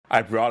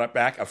I brought it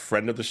back a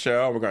friend of the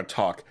show. We're going to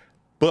talk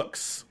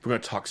books. We're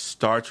going to talk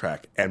Star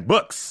Trek and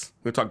books.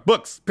 We're going to talk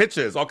books,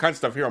 pitches, all kinds of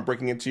stuff here on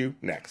Breaking Into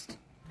next.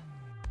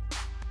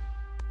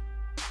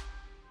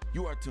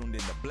 You are tuned in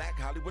to Black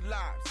Hollywood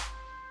Lives.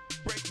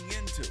 Breaking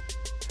Into.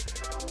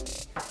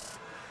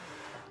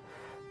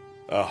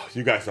 Oh,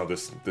 you guys know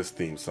this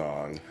theme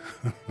song.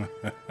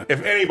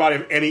 If anybody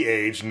of any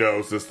age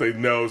knows this,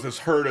 has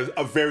heard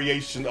a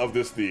variation of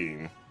this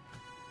theme.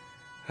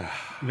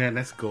 Man,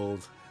 that's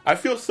gold. I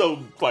feel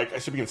so like I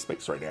should be in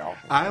space right now.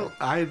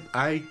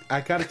 I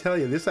gotta tell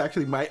you, this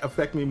actually might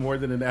affect me more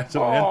than the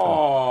national anthem.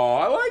 Oh,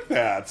 I like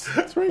that.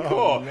 That's very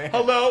cool. Man.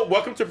 Hello,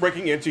 welcome to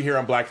Breaking Into here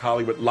on Black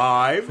Hollywood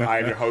Live. I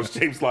am your host,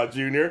 James Lott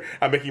Jr.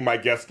 I'm making my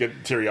guests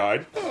get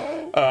teary-eyed.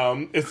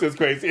 It's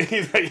crazy.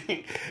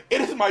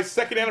 It is my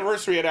second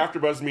anniversary at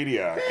AfterBuzz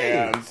Media,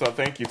 and so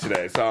thank you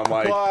today. So I'm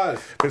like,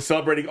 Applause. been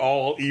celebrating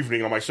all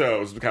evening on my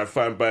shows. It's been kind of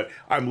fun, but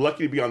I'm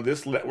lucky to be on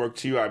this network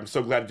too. I'm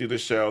so glad to do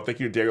this show.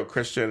 Thank you to Daryl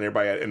Christian and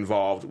everybody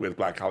involved with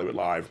Black Hollywood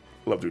Live.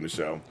 Love doing the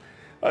show.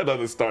 I love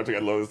this Star Trek. I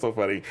love it. It's so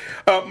funny.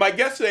 My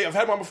guest today, I've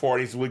had him on before,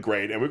 and he's really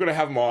great. And we're going to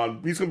have him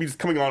on. He's going to be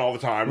coming on all the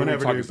time. We're going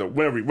to talk stuff.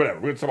 Whatever. We're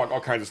going to talk about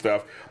all kinds of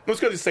stuff. I'm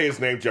just going to say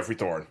his name, Geoffrey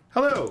Thorne.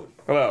 Hello.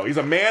 Hello. He's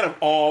a man of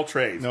all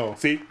trades. No.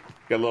 See?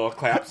 Got little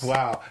claps.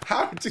 Wow.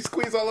 How did you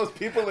squeeze all those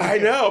people in I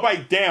here? know. By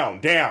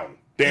down.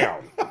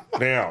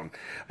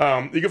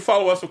 You can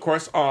follow us, of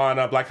course,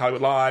 on Black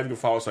Hollywood Live. You can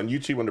follow us on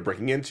YouTube under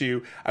Breaking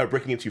Into. I have a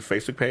Breaking Into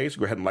Facebook page.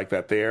 Go ahead and like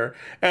that there.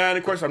 And,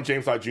 of course, I'm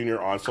James Lott Jr.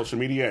 on social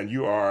media, and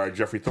you are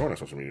Geoffrey Thorne on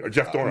social media. Or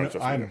Jeff Thorne on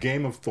social media. I'm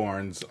Game of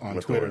Thorns on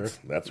Twitter. Thorns.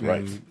 That's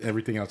right. And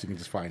everything else, you can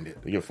just find it.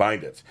 You can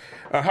find it.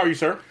 How are you,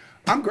 sir?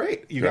 I'm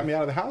great. You got me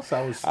out of the house.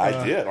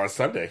 I did on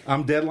Sunday.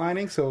 I'm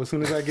deadlining, so as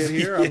soon as I get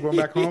here, I'm going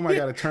back home. I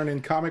got to turn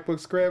in comic book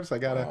scripts. I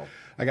got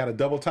a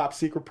double top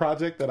secret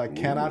project that I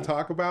cannot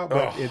talk about,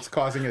 but it's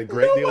causing a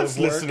great deal of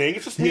work. Listening.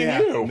 It's just me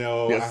and you.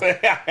 No, Yes.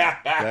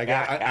 I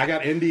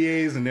got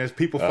NDAs and there's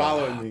people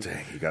following me.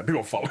 Dang, you got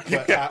people following you.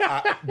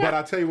 But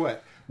I'll tell you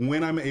what.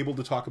 When I'm able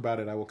to talk about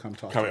it, I will come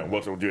talk. Come in.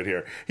 We'll do it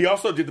here. He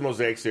also did the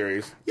Mosaic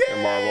series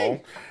in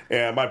Marvel,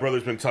 and my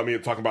brother's been talking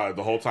about it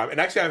the whole time. And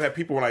actually, I've had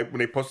people when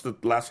they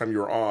posted the last time you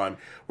were on,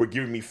 were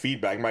giving me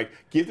feedback. I'm like,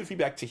 give the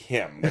feedback to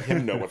him. Let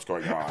him know what's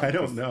going on. I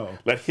don't know.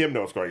 Let him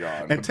know what's going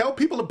on. And tell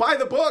people to buy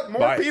the book.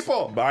 More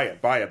people. Buy it.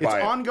 It's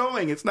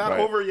ongoing. It's not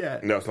over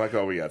yet. No, it's not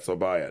over yet. So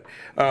buy it.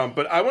 But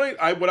what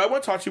I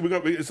want to talk to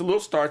you. It's a little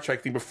Star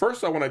Trek thing. But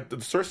first, the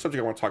first subject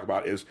I want to talk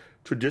about is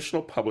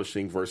traditional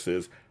publishing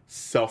versus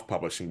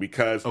self-publishing,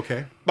 because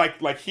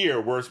like here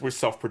we're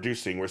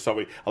self-producing,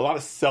 a lot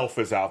of self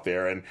is out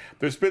there, and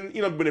there's been,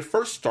 when it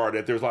first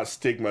started, there's a lot of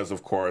stigmas,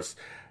 of course.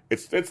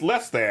 It's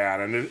less than,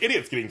 and there's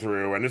idiots getting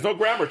through, and there's no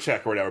grammar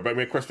check or whatever. But I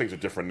mean, of course, things are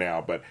different now.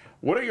 But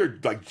what are your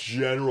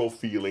general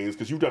feelings?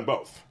 Because you've done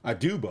both. I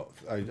do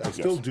both. I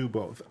still do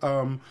both.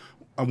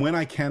 When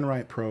I can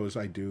write prose,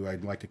 I do.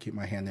 I'd like to keep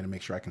my hand in and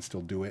make sure I can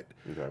still do it.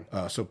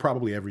 Okay. So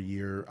probably every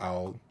year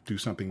I'll do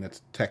something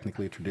that's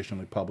technically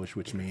traditionally published,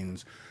 which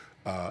means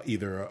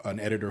either an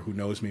editor who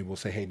knows me will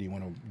say, hey, do you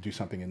want to do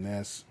something in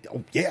this?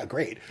 Oh, yeah,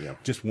 great. Yeah.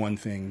 Just one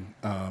thing.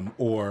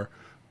 Or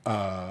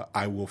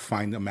I will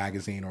find a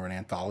magazine or an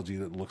anthology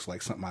that looks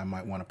like something I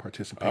might want to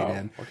participate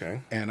in. Okay.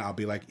 And I'll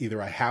be like,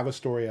 either I have a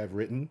story I've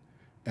written,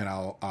 and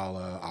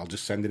I'll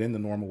just send it in the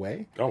normal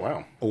way. Oh,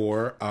 wow.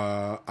 Or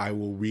I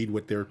will read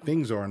what their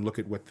things are and look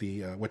at what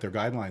their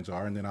guidelines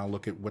are, and then I'll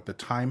look at what the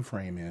time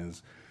frame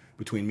is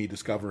between me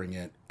discovering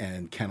it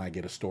and can I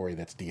get a story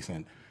that's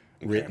decent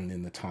written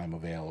in the time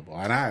available.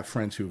 And I have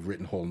friends who've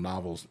written whole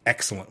novels,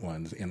 excellent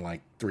ones, in like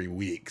 3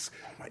 weeks.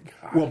 Oh my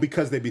God. Well,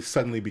 because they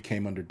suddenly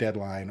became under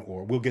deadline,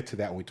 or we'll get to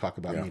that when we talk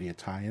about media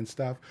tie-in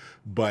stuff.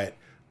 But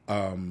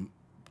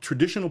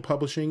traditional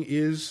publishing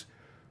is...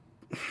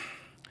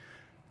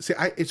 See,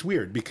 it's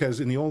weird because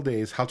in the old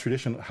days, how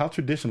traditional,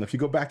 if you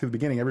go back to the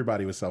beginning,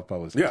 everybody was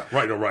self-published. Yeah,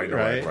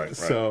 right.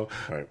 So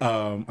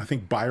I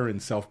think Byron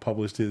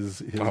self-published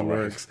his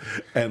works,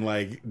 and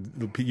like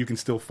you can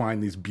still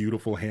find these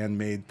beautiful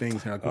handmade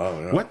things. Like,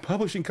 what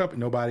publishing company?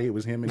 Nobody. It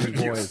was him and his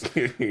boys.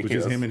 It was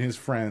just him and his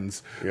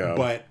friends. Yeah.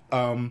 But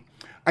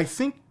I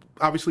think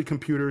obviously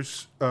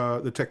computers,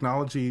 the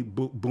technology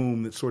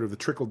boom, that's sort of the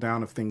trickle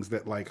down of things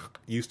that like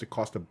used to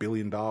cost $1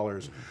 billion.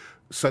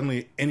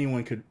 Suddenly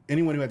anyone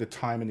who had the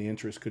time and the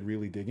interest could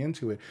really dig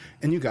into it.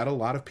 And you got a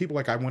lot of people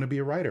like, I want to be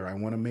a writer. I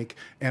want to make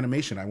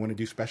animation. I want to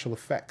do special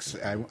effects.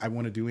 I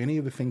want to do any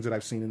of the things that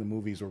I've seen in the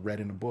movies or read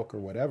in a book or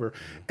whatever.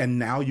 And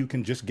now you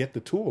can just get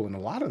the tool. And a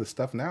lot of the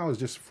stuff now is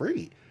just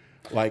free.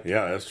 Like,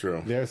 yeah, that's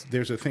true.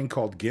 There's a thing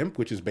called GIMP,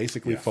 which is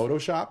basically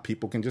Photoshop.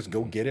 People can just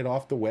go get it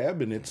off the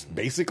web, and it's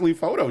basically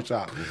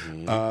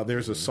Photoshop.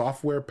 There's a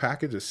software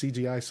package, a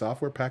CGI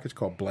software package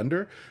called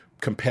Blender,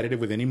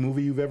 competitive with any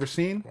movie you've ever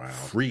seen. Wow.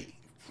 Free.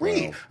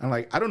 Wow. I'm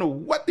like, I don't know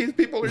what these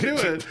people are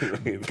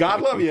doing.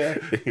 God love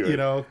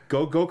you.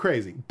 Go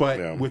crazy.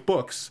 But with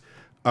books,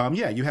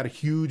 you had a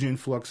huge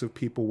influx of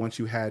people once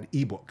you had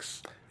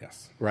ebooks.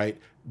 Yes.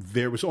 Right?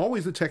 There was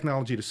always the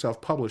technology to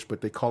self-publish, but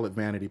they call it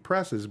vanity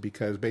presses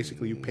because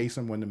basically you pay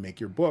someone to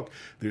make your book.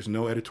 There's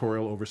no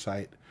editorial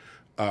oversight.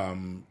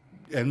 And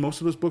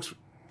most of those books,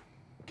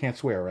 can't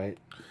swear, right?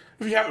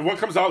 If you have what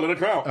comes out, let it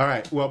come out. All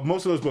right. Well,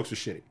 most of those books are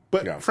shitty.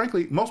 But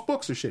frankly, most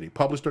books are shitty,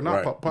 published or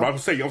not. Right. I would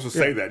say you also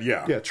say that,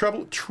 yeah. Yeah.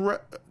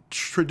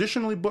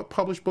 Traditionally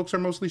published books are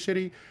mostly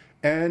shitty,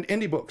 and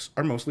indie books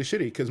are mostly shitty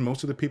because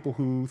most of the people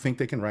who think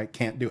they can write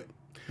can't do it.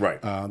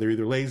 Right. They're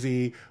either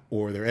lazy,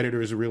 or their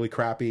editors are really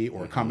crappy,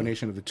 or a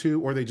combination of the two,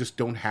 or they just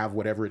don't have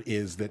whatever it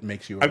is that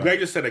makes you. I'm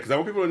glad you said that because I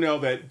want people to know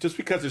that just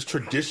because it's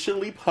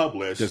traditionally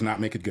published does not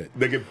make it good.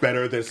 They get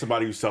better than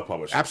somebody who's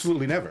self-published.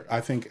 Absolutely never.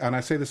 I think, and I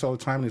say this all the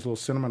time in these little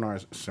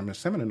seminars.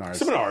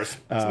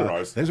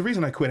 There's a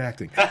reason I quit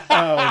acting.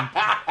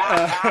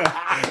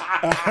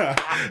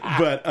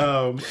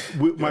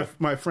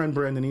 My friend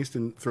Brandon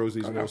Easton throws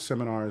these little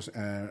seminars,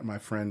 and my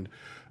friend.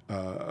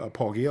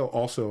 Paul Gale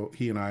also,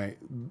 he and I,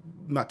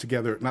 not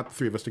together, not the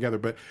three of us together,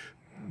 but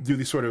do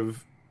these sort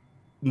of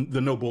the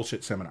no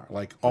bullshit seminar.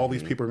 Like all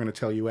these people are going to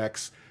tell you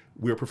X,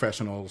 we're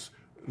professionals,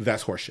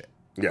 that's horseshit.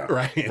 Yeah.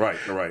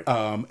 Right.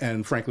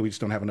 And frankly, we just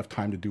don't have enough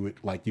time to do it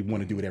like you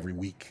want to do it every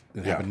week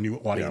and have a new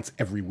audience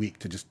every week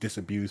to just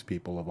disabuse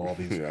people of all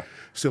these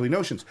silly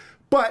notions.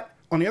 But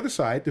on the other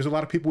side, there's a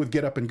lot of people with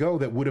Get Up and Go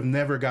that would have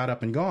never got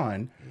up and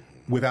gone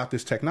without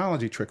this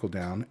technology trickle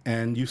down.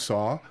 And you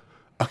saw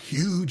a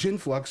huge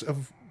influx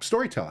of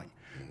storytelling.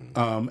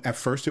 At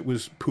first, it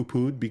was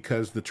poo-pooed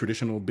because the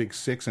traditional big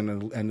six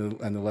and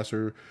the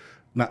lesser,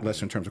 not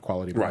lesser in terms of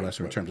quality, but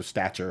lesser in terms of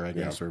stature, I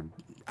guess, or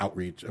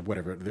outreach, or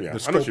whatever. The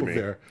scope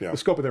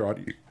of their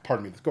audience.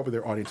 Pardon me. The scope of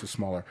their audience is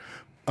smaller.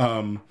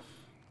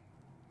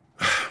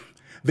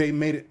 They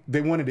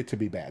wanted it to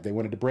be bad. They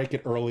wanted to break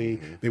it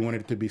early. They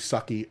wanted it to be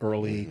sucky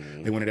early.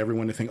 They wanted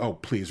everyone to think, oh,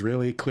 please,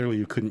 really? Clearly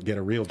you couldn't get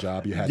a real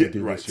job. You had to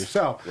do this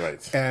yourself.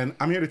 Right. And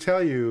I'm here to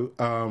tell you,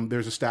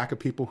 there's a stack of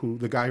people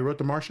the guy who wrote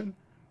The Martian,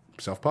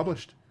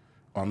 self-published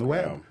on the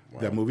web.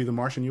 Wow. That movie, The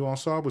Martian, you all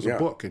saw, was a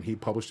book, and he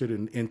published it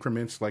in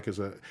increments, like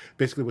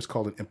basically what's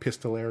called an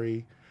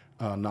epistolary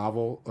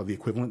novel, or the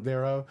equivalent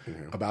thereof,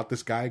 about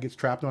this guy who gets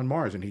trapped on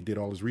Mars, and he did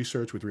all his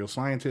research with real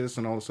scientists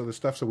and all this other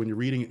stuff. So when you're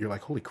reading it, you're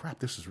like, holy crap,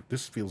 this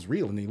feels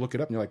real. And then you look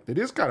it up and you're like, it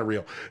is kind of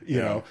real, you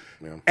know.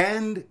 Yeah.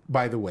 And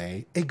by the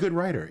way, a good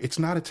writer. It's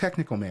not a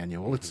technical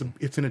manual. It's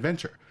an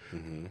adventure.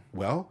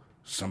 Well,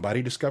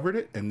 somebody discovered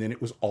it, and then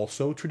it was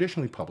also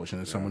traditionally published, and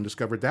then someone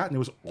discovered that, and it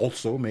was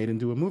also made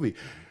into a movie.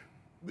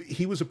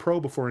 He was a pro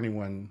before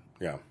anyone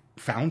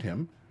found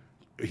him.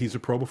 He's a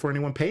pro before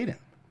anyone paid him.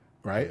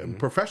 Right?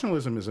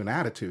 Professionalism is an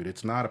attitude.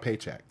 It's not a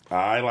paycheck.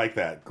 I like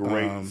that.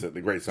 Great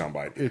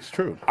soundbite. It's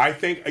true. I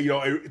think,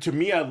 to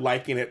me, I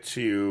liken it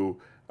to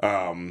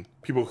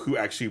people who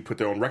actually put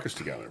their own records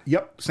together.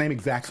 Yep. Same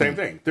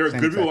thing. There are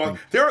good people.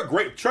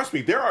 Trust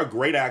me, there are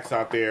great acts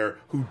out there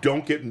who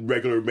don't get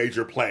regular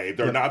major play.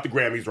 They're not the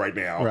Grammys right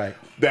now. Right.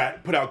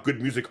 That put out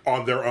good music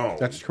on their own.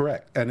 That's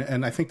correct.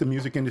 And I think the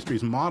music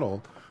industry's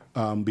model,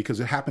 because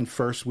it happened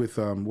first with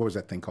what was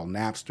that thing called,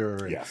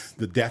 Napster, and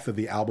the death of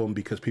the album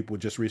because people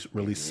would just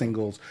release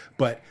singles.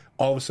 But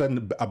all of a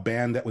sudden, a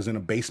band that was in a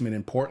basement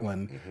in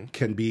Portland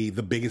can be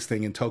the biggest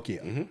thing in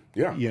Tokyo.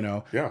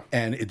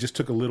 And it just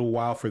took a little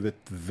while for the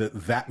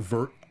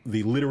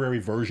literary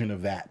version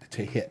of that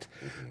to hit.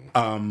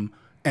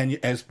 And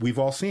as we've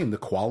all seen, the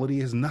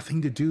quality has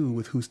nothing to do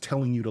with who's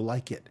telling you to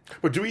like it.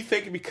 But do we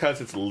think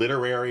because it's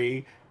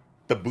literary,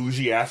 the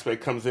bougie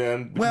aspect comes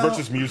in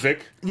versus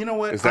music? You know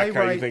what? Is that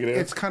how you think it is?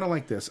 It's kind of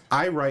like this.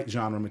 I write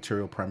genre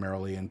material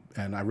primarily,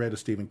 and I read a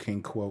Stephen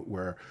King quote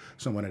where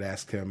someone had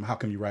asked him, how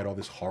come you write all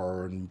this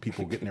horror and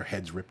people getting their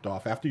heads ripped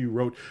off? After you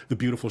wrote The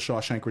Beautiful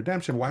Shawshank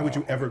Redemption, why would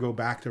you ever go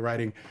back to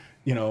writing,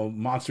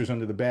 Monsters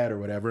Under the Bed or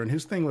whatever? And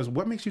his thing was,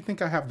 what makes you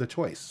think I have the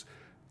choice?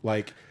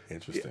 Like,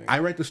 interesting. I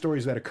write the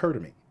stories that occur to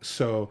me.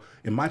 So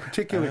in my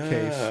particular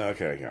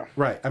case,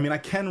 right. I mean, I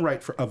can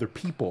write for other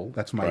people.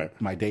 That's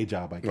my day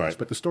job, I guess. Right.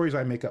 But the stories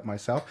I make up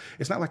myself,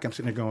 it's not like I'm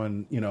sitting there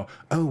going,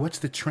 oh, what's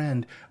the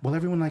trend? Well,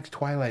 everyone likes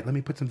Twilight. Let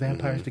me put some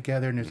vampires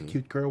together, and there's a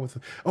cute girl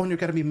and there's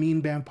got to be a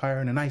mean vampire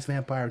and a nice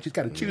vampire, and she's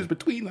got to choose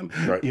between them.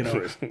 Right.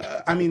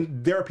 I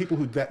mean, there are people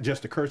who that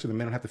just occurs to them.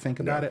 They don't have to think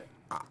about it.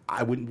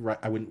 I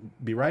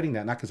wouldn't be writing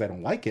that, not because I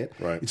don't like it.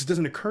 Right. It just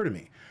doesn't occur to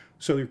me.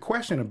 So your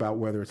question about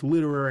whether it's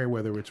literary,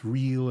 whether it's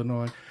real or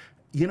not,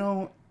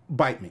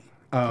 bite me.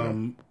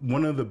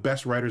 One of the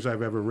best writers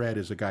I've ever read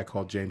is a guy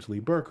called James Lee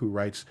Burke,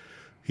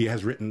 he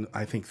has written,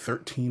 I think,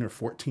 13 or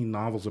 14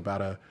 novels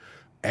about a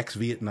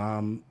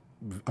Vietnam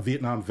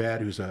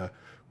vet who's a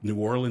New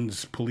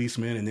Orleans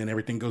policeman, and then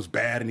everything goes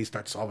bad and he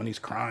starts solving these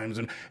crimes.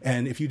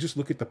 And if you just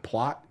look at the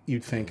plot,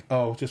 you'd think,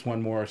 oh, just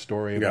one more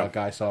story about a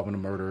guy solving the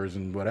murders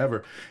and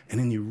whatever. And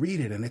then you read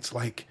it and it's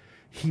like,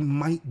 he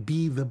might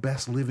be the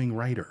best living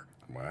writer.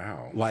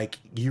 Wow. Like,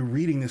 you're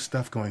reading this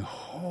stuff going,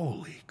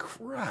 holy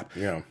crap.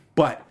 Yeah.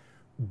 But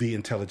the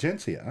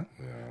intelligentsia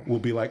will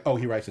be like, oh,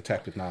 he writes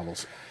detective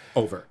novels.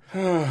 Over.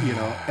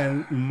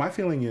 And my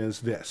feeling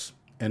is this,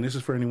 and this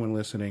is for anyone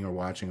listening or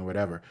watching or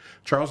whatever.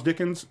 Charles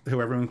Dickens, who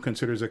everyone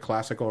considers a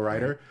classical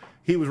writer,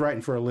 he was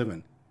writing for a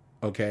living.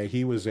 Okay?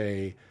 He was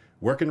a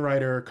working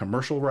writer,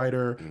 commercial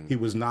writer. He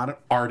was not an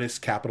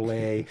artist, capital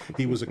A.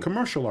 He was a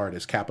commercial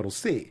artist, capital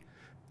C.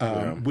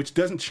 which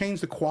doesn't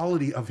change the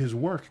quality of his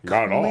work.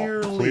 Not at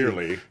all.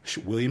 Clearly.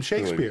 William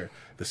Shakespeare,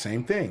 the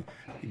same thing.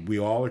 We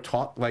all are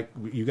taught, like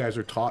you guys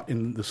are taught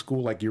in the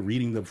school, like you're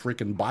reading the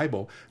freaking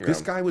Bible. Yeah.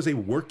 This guy was a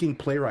working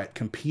playwright,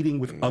 competing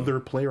with other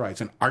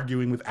playwrights and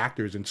arguing with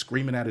actors and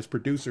screaming at his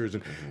producers.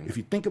 And if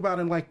you think about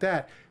it like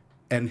that,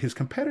 and his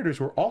competitors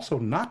were also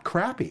not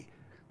crappy,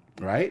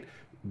 right?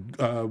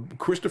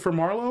 Christopher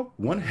Marlowe,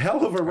 one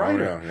hell of a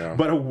writer,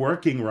 but a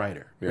working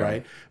writer,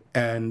 right?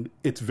 And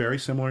it's very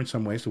similar in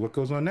some ways to what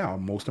goes on now.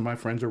 Most of my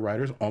friends are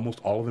writers. Almost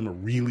all of them are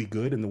really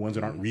good, and the ones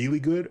that aren't really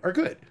good are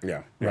good.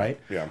 Right?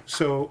 Yeah.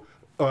 So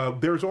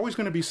there's always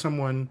going to be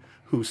someone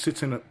who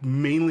sits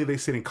mainly they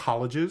sit in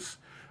colleges,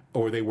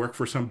 or they work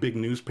for some big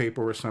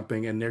newspaper or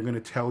something, and they're going to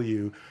tell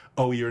you,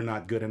 oh, you're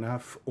not good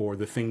enough, or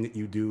the thing that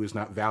you do is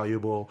not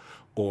valuable,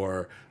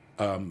 or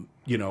oh,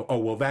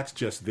 well, that's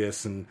just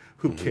this, and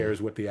who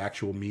cares what the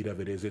actual meat of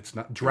it is. It's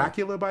not.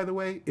 Dracula, by the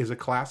way, is a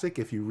classic.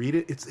 If you read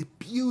it, it's a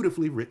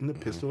beautifully written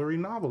epistolary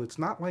novel. It's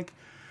not like,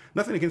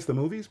 nothing against the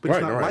movies, but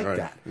it's not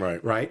that.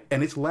 Right?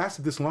 And it's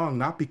lasted this long,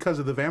 not because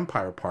of the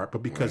vampire part,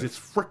 but because it's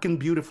freaking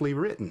beautifully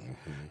written,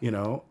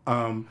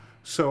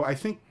 So I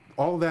think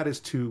all of that is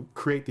to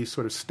create these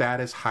sort of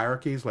status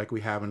hierarchies like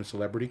we have in a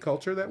celebrity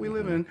culture that we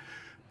live in,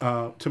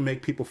 to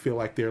make people feel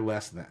like they're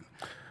less than.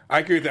 I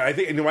agree with that. I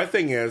think my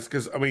thing is,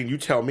 because, you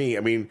tell me,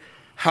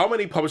 how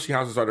many publishing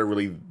houses are there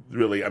really,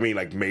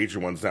 like major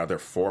ones now? There are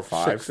 4 or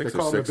 5, 6 they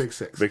call them the big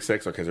 6. Big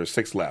 6? Okay, there's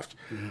 6 left.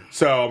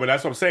 So,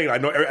 that's what I'm saying. I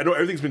know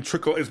everything's been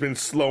it's been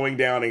slowing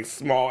down and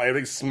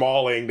everything's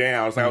smalling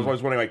down. So I was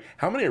always wondering, like,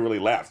 how many are really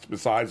left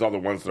besides all the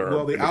ones that are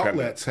Well, the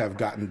outlets have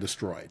gotten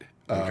destroyed.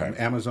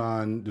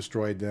 Amazon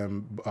destroyed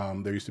them.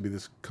 There used to be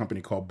this company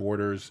called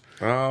Borders.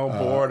 Oh,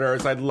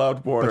 Borders. I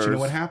loved Borders. But you know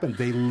what happened?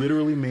 They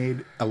literally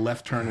made a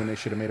left turn when they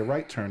should have made a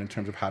right turn in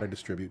terms of how to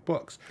distribute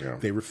books. Yeah.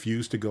 They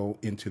refused to go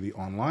into the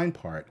online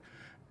part,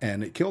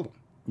 and it killed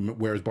them.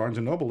 Whereas Barnes &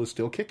 Noble is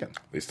still kicking.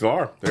 They still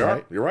are. They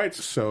are. You're right.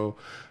 So,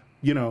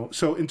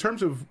 so in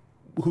terms of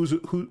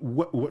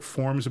what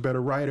forms a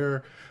better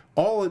writer,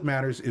 all that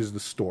matters is the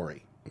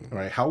story.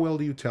 Right? How well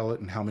do you tell it,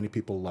 and how many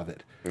people love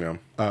it? Yeah.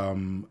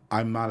 I'm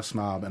not a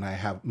snob, and I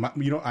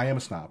am a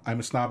snob.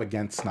 I'm a snob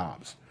against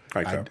snobs.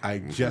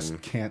 I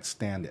just can't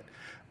stand it.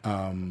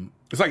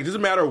 It's like it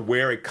doesn't matter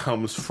where it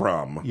comes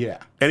from. Yeah.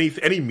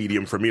 Any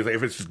medium for me is like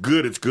if it's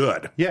good, it's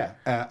good. Yeah.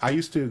 I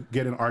used to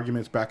get in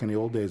arguments back in the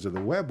old days of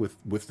the web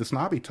with the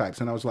snobby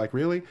types, and I was like,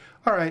 really?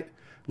 All right,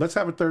 let's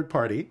have a third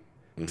party.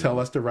 Tell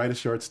us to write a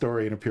short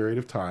story in a period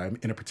of time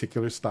in a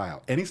particular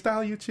style. Any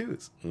style you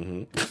choose.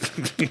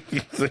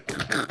 It's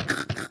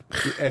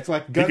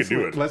like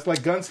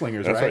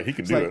gunslingers, That's right? He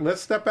can do it.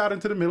 Let's step out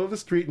into the middle of the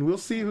street and we'll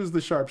see who's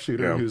the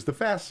sharpshooter and who's the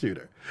fast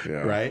shooter.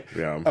 Yeah. Right?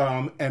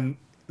 Yeah. And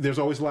there's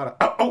always a lot of,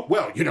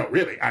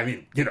 really,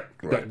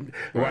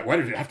 why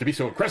does it have to be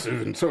so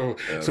aggressive and so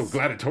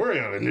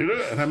gladiatorial?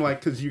 And I'm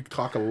like, because you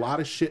talk a lot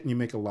of shit and you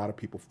make a lot of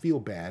people feel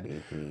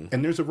bad.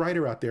 And there's a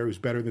writer out there who's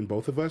better than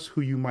both of us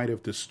who you might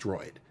have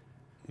destroyed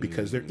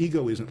because their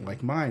ego isn't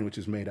like mine, which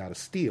is made out of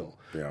steel.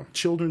 Yeah.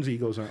 Children's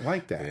egos aren't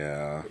like that.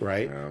 Yeah.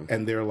 Right? Yeah.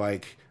 And they're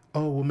like,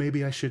 oh, well,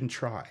 maybe I shouldn't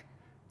try.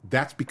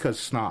 That's because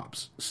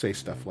snobs say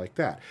stuff like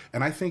that.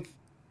 And I think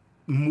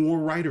more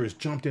writers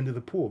jumped into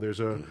the pool. There's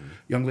a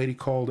young lady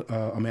called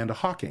Amanda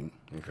Hawking.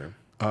 Okay.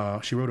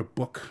 She wrote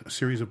a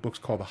series of books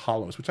called The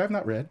Hollows, which I've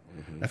not read.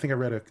 I think I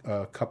read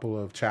a couple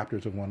of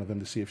chapters of one of them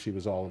to see if she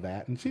was all of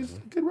that. And she's a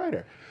good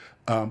writer.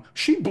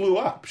 She blew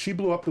up. She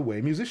blew up the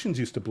way musicians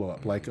used to blow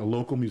up. Like a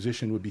local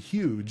musician would be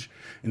huge,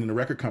 and then the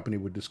record company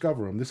would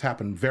discover them. This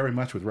happened very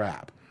much with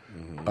rap,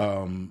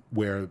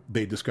 where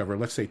they discover,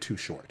 let's say, Too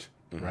Short,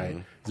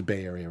 right? He's a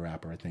Bay Area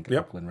rapper, I think, a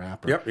Brooklyn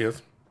rapper. Yep,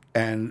 yes.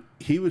 And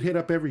he would hit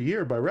up every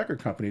year by record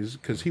companies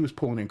because he was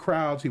pulling in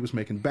crowds, he was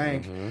making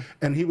bank,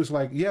 and he was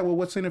like, yeah, well,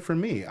 what's in it for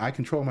me? I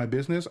control my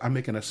business. I'm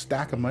making a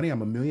stack of money.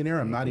 I'm a millionaire.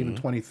 I'm not even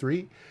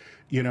 23.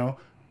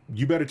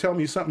 You better tell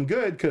me something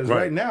good because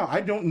right now I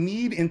don't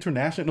need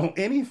international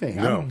anything.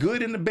 No. I'm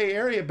good in the Bay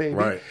Area, baby.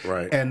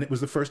 Right. And it was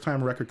the first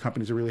time record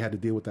companies really had to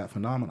deal with that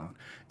phenomenon.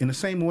 In the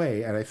same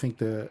way, and I think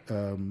the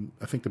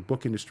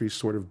book industry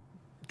sort of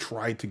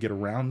tried to get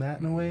around that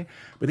in a way,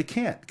 but it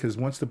can't because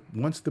once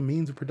the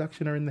means of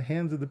production are in the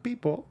hands of the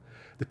people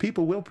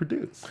will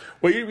produce.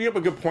 Well, you have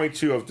a good point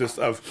too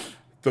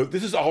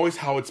this is always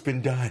how it's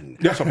been done.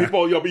 So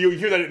people, you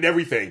hear that in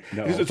everything.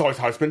 No. This is always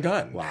how it's been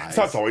done. Lies. It's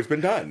how it's always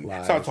been done. Lies.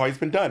 It's how it's always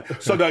been done.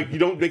 So you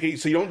don't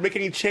make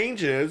any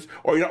changes,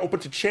 or you're not open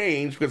to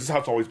change because it's how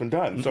it's always been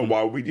done. So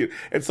why would we do?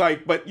 It's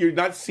like, but you're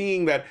not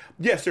seeing that.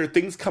 Yes, there are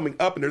things coming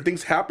up and there are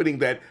things happening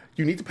that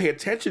you need to pay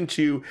attention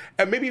to,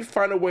 and maybe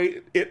find a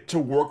way it to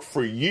work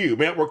for you. It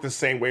may not work the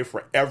same way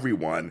for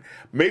everyone.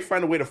 May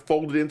find a way to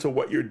fold it into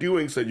what you're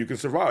doing so that you can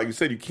survive. You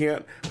said you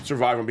can't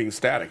survive on being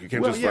static. You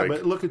can't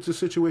but look at the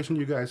situation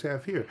you guys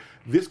have here.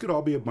 This could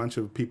all be a bunch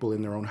of people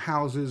in their own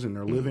houses, in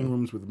their living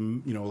rooms with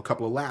a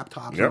couple of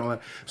laptops and all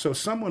that. So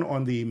someone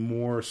on the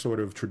more sort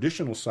of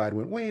traditional side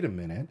went, wait a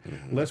minute,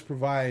 let's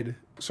provide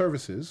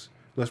services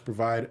Let's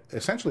provide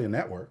essentially a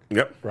network.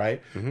 Yep.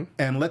 Right? Mm-hmm.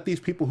 And let these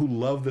people who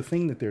love the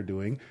thing that they're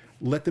doing,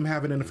 let them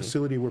have it in a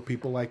facility where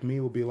people like me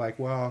will be like,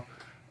 well,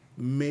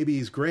 maybe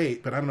he's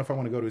great, but I don't know if I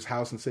want to go to his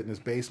house and sit in his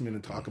basement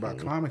and talk about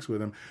comics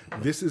with him.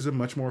 This is a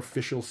much more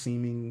official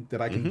seeming that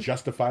I can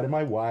justify to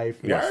my wife.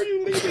 Yes. Why are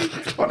you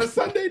leaving on a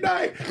Sunday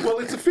night? Well,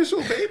 it's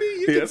official, baby.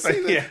 You can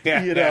see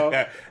that. You know,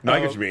 No, I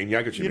get what you mean. Yeah,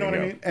 I get what you mean. You know what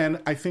I mean?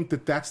 And I think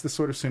that that's the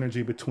sort of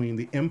synergy between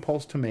the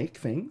impulse to make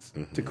things,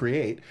 to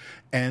create,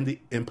 and the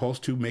impulse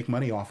to make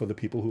money off of the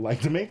people who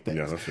like to make things.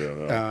 Yeah, that's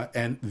true.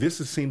 And this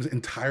seems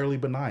entirely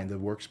benign. The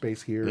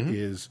workspace here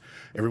is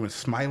everyone's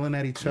smiling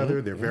at each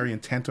other. They're very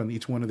intent on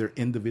each one of their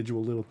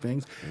individual little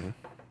things.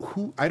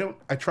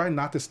 I try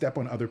not to step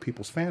on other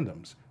people's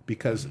fandoms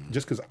because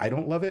just because I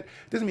don't love it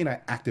doesn't mean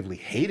I actively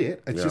hate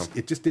it. It's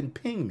it just didn't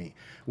ping me.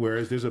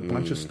 Whereas there's a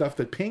bunch of stuff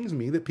that pings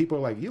me that people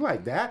are like, you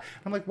like that?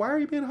 I'm like, why are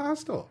you being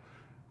hostile?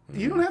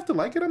 You don't have to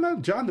like it. I'm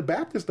not John the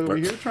Baptist over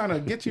here trying to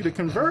get you to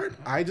convert.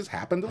 I just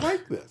happen to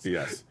like this.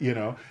 Yes. You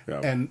know? Yeah.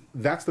 And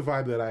that's the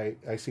vibe that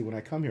I see when I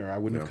come here. I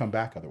wouldn't have come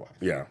back otherwise.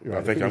 Yeah.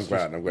 Right? I'm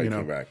glad you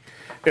came back.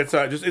 It's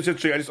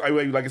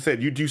interesting. Like I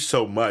said, you do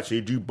so much.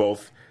 You do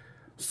both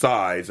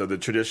sides of the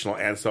traditional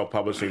and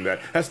self-publishing.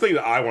 That's the thing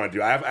that I want to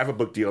do. I have a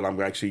book deal. I'm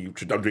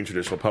doing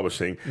traditional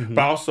publishing,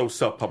 but I also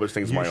self-publish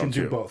things of my own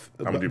too. You should do both.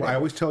 I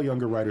always tell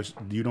younger writers,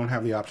 you don't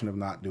have the option of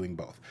not doing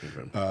both.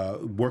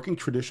 Okay. Working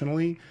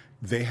traditionally,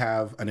 they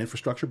have an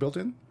infrastructure built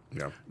in.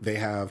 Yeah. They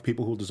have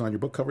people who will design your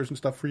book covers and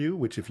stuff for you,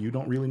 which if you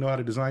don't really know how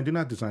to design, do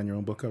not design your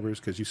own book covers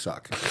because you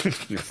suck.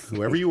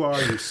 Whoever you are,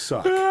 you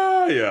suck.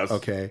 Yes.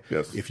 Okay?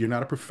 Yes. If you're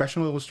not a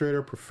professional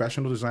illustrator,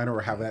 professional designer,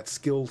 or have that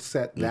skill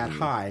set that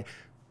high,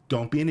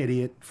 don't be an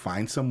idiot.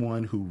 Find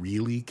someone who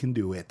really can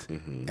do it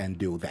and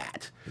do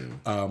that.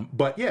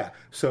 But yeah,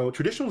 so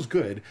traditional is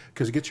good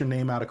because it gets your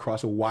name out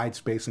across a wide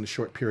space in a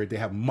short period. They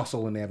have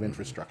muscle and they have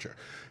infrastructure.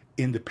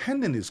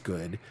 Independent is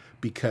good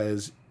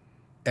because,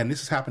 and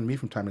this has happened to me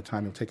from time to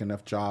time, you'll take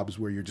enough jobs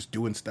where you're just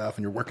doing stuff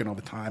and you're working all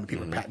the time and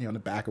people are patting you on the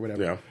back or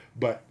whatever. Yeah.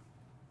 But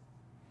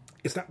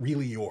it's not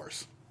really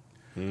yours,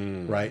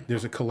 right?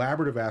 There's a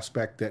collaborative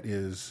aspect that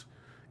is...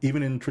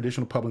 Even in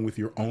traditional publishing with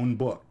your own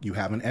book, you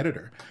have an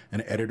editor.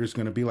 An editor's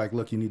going to be like,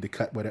 look, you need to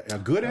cut what... A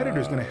good editor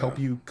is going to help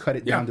you cut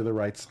it down to the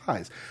right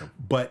size.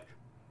 But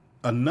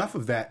enough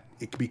of that,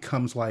 it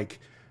becomes like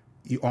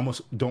you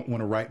almost don't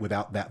want to write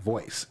without that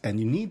voice. And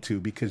you need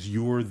to because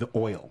you're the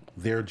oil.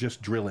 They're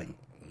just drilling.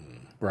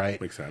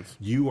 Right? Makes sense.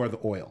 You are the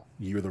oil.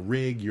 You're the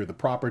rig. You're the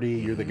property.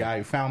 You're the guy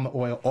who found the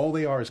oil. All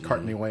they are is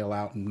carting the oil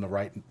out in the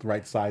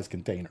right size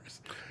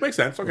containers. Makes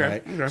sense. Okay.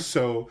 Right? Okay.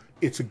 So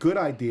it's a good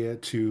idea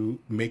to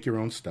make your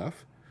own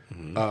stuff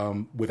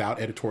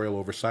without editorial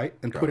oversight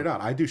and put it out.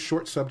 I do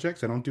short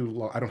subjects. I don't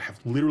have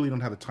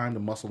the time to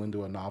muscle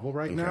into a novel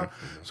right now.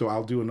 So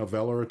I'll do a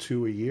novella or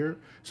two a year.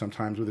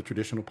 Sometimes with a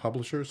traditional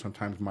publisher.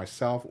 Sometimes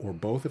myself or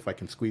both if I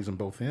can squeeze them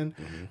both in,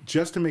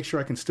 just to make sure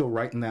I can still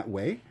write in that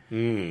way.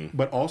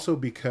 But also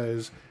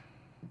because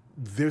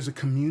there's a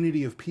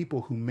community of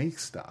people who make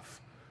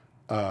stuff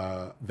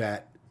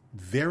that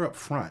they're up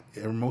front.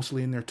 They're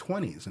mostly in their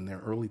 20s and their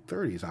early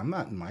 30s. I'm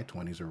not in my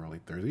 20s or early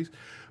 30s.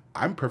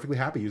 I'm perfectly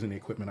happy using the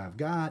equipment I've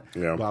got,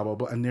 blah, blah,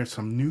 blah. And there's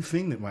some new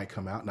thing that might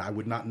come out, and I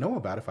would not know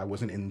about if I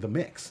wasn't in the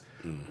mix,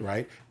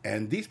 right?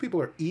 And these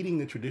people are eating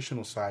the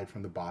traditional side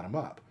from the bottom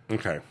up.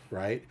 Okay.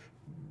 Right?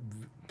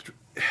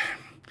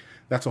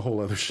 That's a whole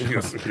other show.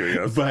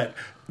 Yes. But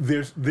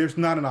there's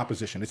not an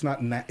opposition. It's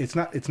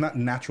not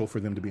natural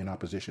for them to be in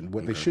opposition.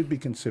 What they should be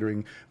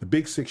considering, the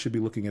Big Six should be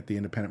looking at the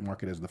independent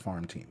market as the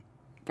farm team.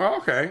 Oh,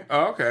 okay.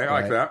 I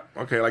like that.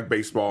 Okay, like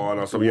baseball and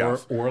also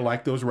or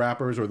like those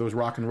rappers or those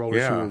rock and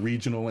rollers who are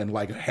regional and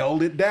like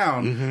held it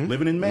down,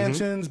 living in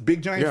mansions,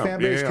 big giant fan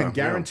base, can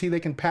guarantee they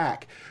can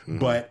pack.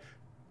 But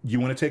you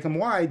want to take them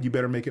wide, you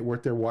better make it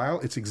worth their while.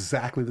 It's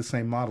exactly the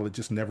same model. It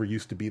just never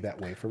used to be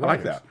that way for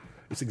writers. I like that.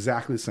 It's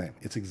exactly the same.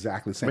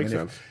 Makes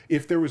sense.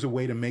 If there was a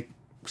way to make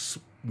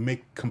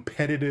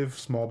competitive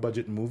small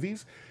budget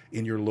movies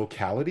in your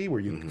locality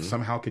where you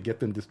somehow could get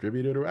them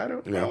distributed, or I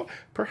don't know,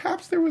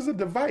 perhaps there was a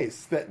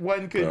device that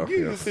one could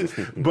use.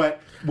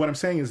 But what I'm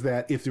saying is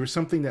that if there was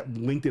something that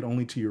linked it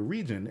only to your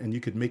region and you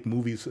could make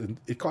movies,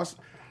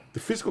 the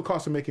physical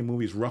cost of making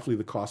movies, roughly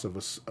the cost of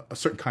a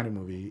certain kind of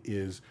movie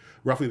is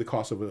roughly the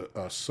cost of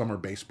a summer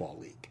baseball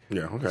league.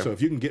 Yeah, okay. So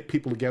if you can get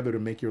people together to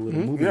make your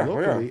little movie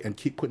locally and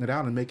keep putting it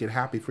out and make it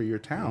happy for your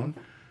town,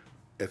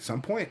 at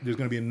some point there's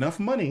going to be enough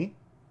money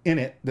in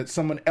it that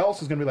someone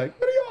else is going to be like,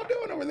 what are y'all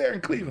doing over there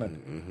in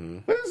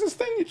Cleveland? What is this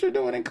thing that you're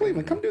doing in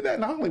Cleveland? Come do that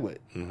in Hollywood.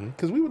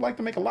 Because we would like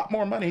to make a lot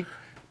more money.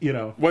 You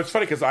know, well, it's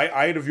funny because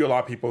I interview a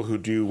lot of people who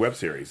do web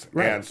series,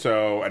 and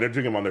they're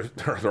doing them on their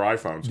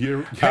iPhones.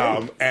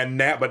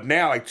 But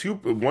now, like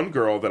one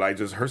girl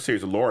that her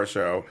series, the Laura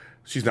Show,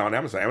 she's now on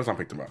Amazon. Amazon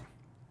picked them up.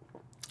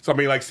 So I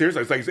mean, like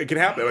seriously, it's like it can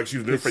happen. Like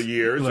she's been there for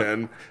years,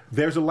 and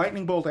there's a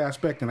lightning bolt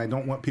aspect, and I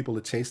don't want people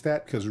to chase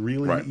that because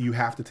really, you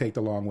have to take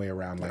the long way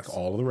around, like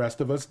all of the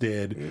rest of us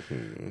did.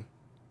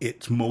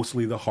 it's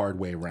mostly the hard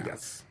way around.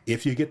 Yes.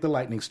 If you get the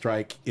lightning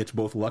strike, it's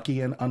both lucky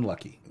and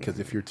unlucky. Because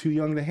if you're too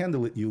young to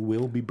handle it, you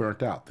will be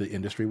burnt out. The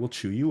industry will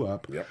chew you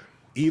up. Yep.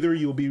 Either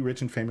you'll be rich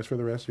and famous for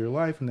the rest of your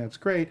life, and that's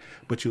great,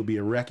 but you'll be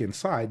a wreck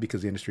inside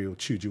because the industry will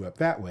chew you up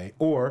that way.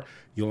 Or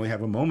you only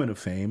have a moment of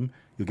fame,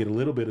 you'll get a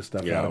little bit of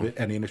stuff out of it,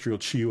 and the industry will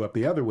chew you up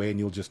the other way, and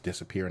you'll just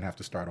disappear and have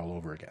to start all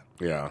over again.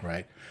 Yeah.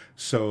 Right?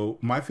 So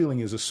my feeling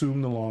is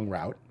assume the long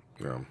route.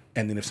 Yeah.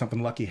 And then if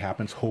something lucky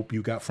happens, hope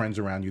you got friends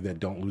around you that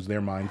don't lose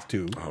their minds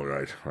too. Oh,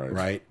 right.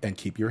 Right? And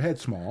keep your head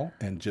small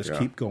and just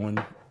keep going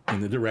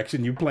in the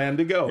direction you plan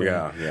to go.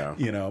 Yeah,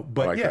 and, you know,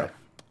 but like yeah.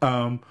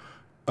 I'm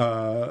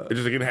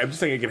just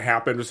saying it can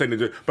happen. Just saying,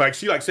 but like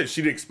she said,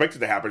 she didn't expect it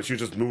to happen. She was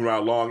just moving right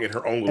along in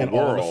her own little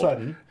world. All of a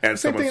sudden, and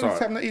same thing saw that's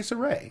happened to Issa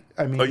Rae.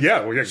 I mean,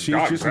 she's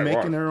just right,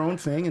 making her own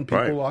thing, and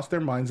people lost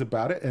their minds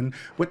about it. And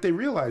what they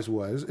realized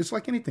was, it's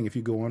like anything. If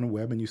you go on the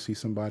web and you see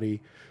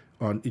somebody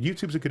on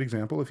YouTube's a good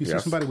example. If you see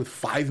somebody with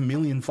 5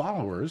 million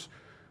followers,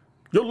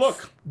 you'll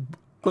look.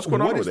 What's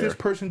going on what over is there? This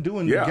person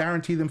doing to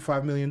guarantee them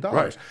 $5 million?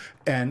 Right.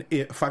 And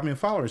 5 million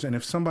followers. And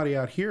if somebody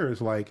out here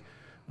is like,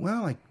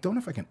 well, I don't know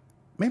if I can.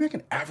 Maybe I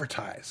can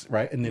advertise,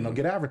 right? And then they'll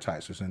get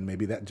advertisers, and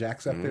maybe that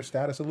jacks up their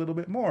status a little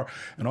bit more.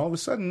 And all of a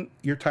sudden,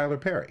 you're Tyler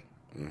Perry.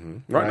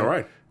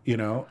 Right. You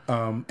know,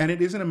 and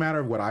it isn't a matter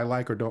of what I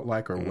like or don't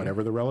like or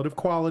whatever the relative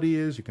quality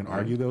is. You can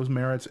argue those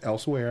merits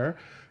elsewhere.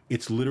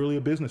 It's literally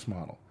a business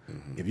model.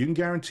 If you can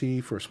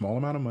guarantee for a small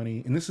amount of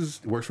money, and it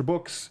works for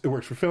books, it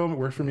works for film, it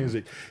works for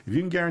music. If you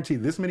can guarantee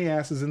this many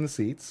asses in the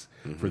seats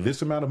for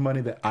this amount of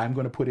money that I'm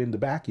going to put in to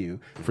back you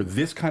for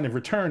this kind of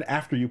return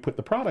after you put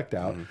the product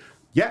out,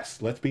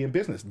 yes, let's be in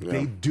business. Yeah.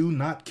 They do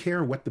not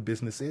care what the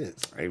business is.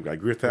 I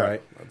agree with that.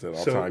 Right?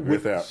 I agree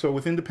with that. So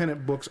with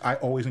independent books, I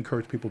always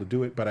encourage people to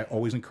do it, but I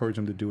always encourage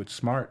them to do it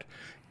smart.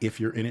 If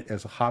you're in it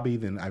as a hobby,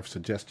 then I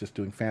suggest just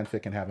doing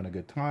fanfic and having a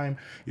good time.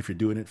 If you're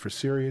doing it for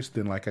serious,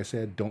 then like I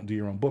said, don't do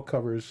your own book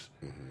covers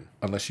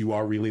unless you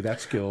are really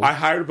that skilled. I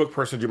hired a book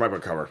person to do my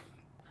book cover.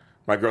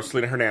 My girl,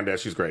 Selena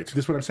Hernandez, she's great.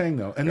 This is what I'm saying,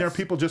 though. And there are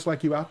people just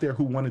like you out there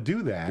who want to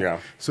do that. Yeah.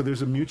 So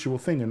there's a mutual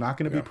thing. They're not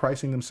going to be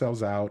pricing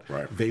themselves out.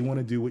 Right. They want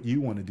to do what you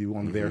want to do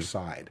on their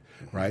side,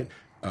 right?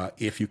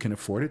 If you can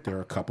afford it, there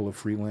are a couple of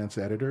freelance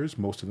editors.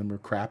 Most of them are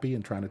crappy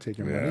and trying to take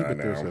your money. But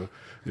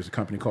there's a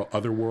company called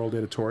Otherworld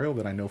Editorial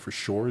that I know for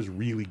sure is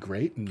really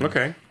great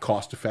and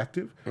cost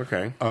effective.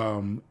 Okay.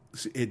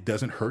 It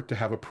doesn't hurt to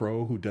have a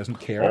pro who doesn't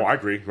care. Oh, I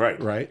agree. Right.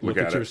 Right. Look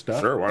at your stuff.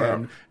 Sure. Why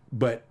not?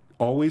 But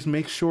always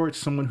make sure it's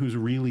someone who's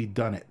really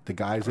done it. The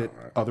guys at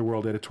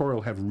Otherworld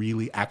Editorial have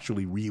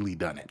actually really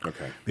done it.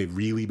 Okay. They've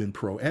really been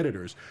pro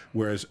editors,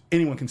 whereas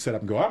anyone can set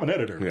up and go, I'm an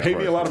editor. Pay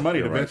me a lot of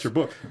money to vet your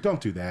book.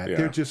 Don't do that.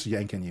 They're just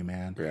yanking you,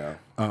 man.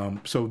 Yeah.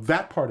 So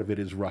that part of it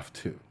is rough,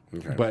 too.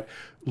 Okay. But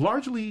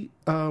largely,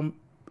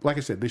 like I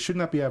said, they should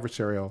not be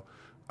adversarial.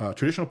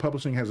 Traditional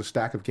publishing has a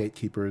stack of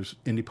gatekeepers.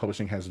 Indie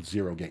publishing has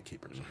 0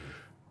 gatekeepers.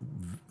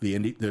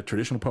 The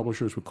traditional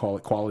publishers would call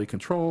it quality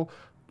control.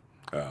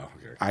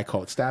 I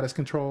call it status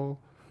control,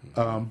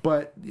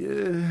 but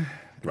you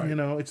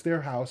know, it's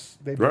their house.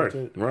 They built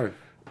it. Right.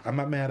 I'm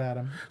not mad at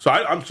them. So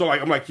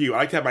I'm like you. I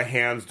like to have my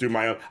hands do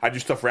my own. I do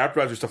stuff for After,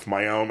 I do stuff for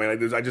my own,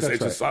 and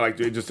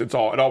it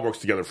all works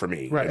together for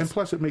me. Right, and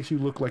plus it makes you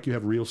look like you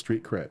have real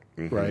street cred,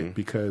 right?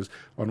 Because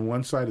on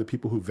one side of the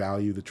people who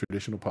value the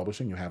traditional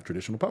publishing, you have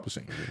traditional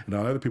publishing, and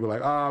on other people are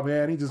like, oh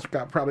man, he just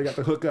probably got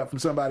the hookup from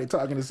somebody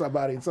talking to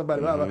somebody, and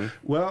somebody. Blah, blah.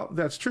 Well,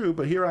 that's true,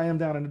 but here I am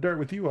down in the dirt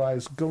with you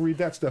guys. Go read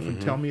that stuff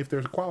and tell me if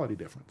there's a quality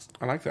difference.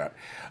 I like that.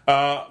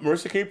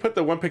 Marissa, can you put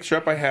the one picture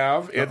up I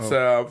have? It's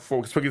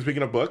for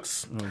speaking of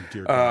books. Oh,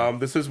 dear God.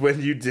 This is when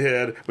you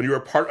were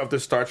part of the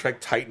Star Trek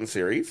Titan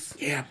series.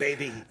 Yeah,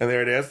 baby. And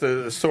there it is,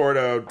 the Sword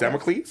of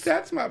Damocles.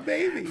 That's my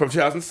baby. From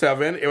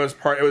 2007.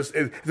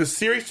 The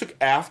series took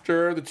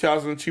after the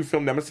 2002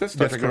 film Nemesis,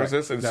 Star Trek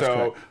Nemesis,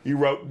 and you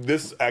wrote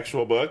this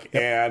actual book.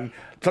 Yep. And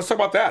let's talk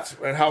about that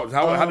and how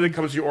did it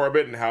come to your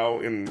orbit and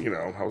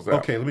how's that?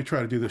 Okay, let me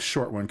try to do this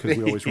short one because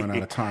we always run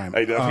out of time.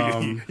 I know.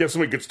 You have so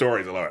many good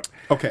stories. I love it.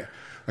 Okay,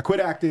 I quit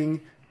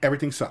acting.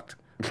 Everything sucked.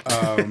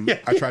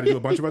 I tried to do a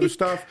bunch of other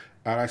stuff.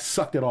 And I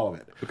sucked at all of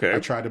it. Okay.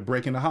 I tried to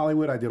break into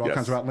Hollywood. I did all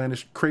kinds of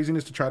outlandish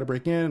craziness to try to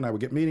break in, and I would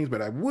get meetings,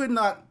 but I would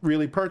not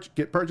really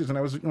get purchased, and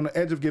I was on the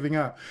edge of giving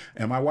up.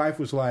 And my wife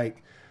was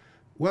like,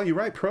 well, you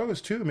write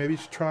prose, too. Maybe you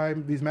should try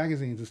these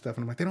magazines and stuff.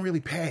 And I'm like, they don't really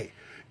pay,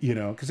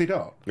 because they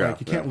don't. You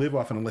can't live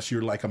off it unless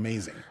you're, like,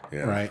 amazing,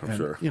 right? I'm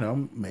sure.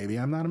 Maybe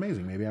I'm not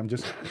amazing. Maybe I'm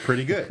just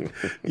pretty good,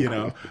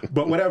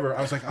 But whatever.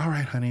 I was like, all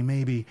right, honey,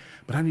 maybe.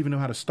 But I didn't even know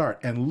how to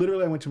start. And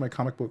literally I went to my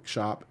comic book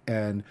shop,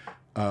 and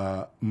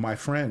my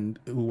friend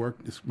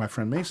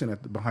Mason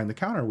behind the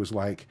counter was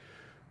like,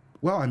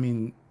 well, I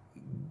mean,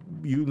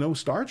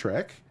 Star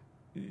Trek.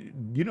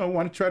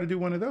 want to try to do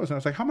one of those. And I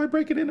was like, how am I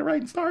breaking into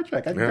writing Star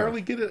Trek? I can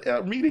barely get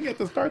a meeting at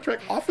the Star Trek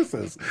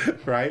offices,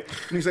 right?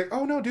 And he's like,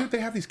 oh, no, dude, they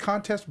have these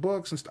contest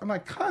books. And stuff. I'm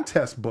like,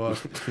 contest book?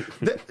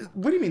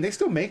 What do you mean? They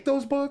still make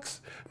those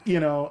books?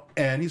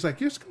 And he's like,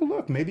 just go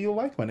look. Maybe you'll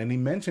like one. And he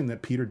mentioned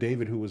that Peter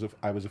David, who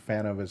I was a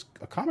fan of as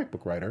a comic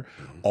book writer,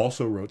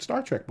 also wrote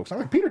Star Trek books. I'm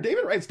like, Peter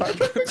David writes Star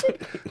Trek books?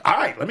 All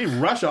right, let me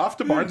rush off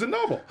to Barnes &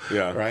 Noble.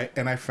 Yeah. Right?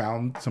 And I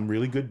found some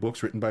really good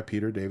books written by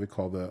Peter David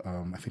called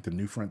I think The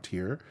New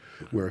Frontier,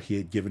 where he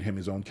had given him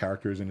his own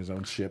characters and his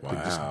own ship to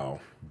just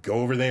go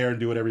over there and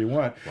do whatever you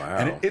want. Wow.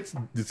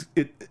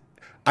 And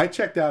I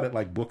checked out at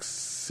like book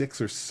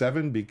 6 or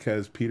 7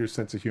 because Peter's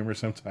sense of humor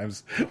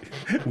sometimes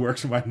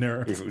works my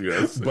nerves.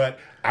 Yes. But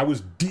I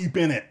was deep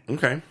in it.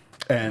 Okay.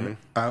 And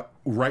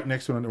right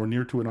next to it, or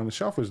near to it on the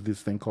shelf, was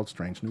this thing called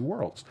Strange New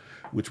Worlds,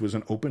 which was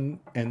an open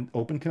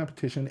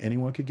competition.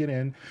 Anyone could get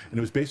in, and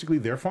it was basically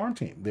their farm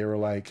team. They were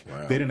like,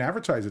 they didn't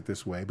advertise it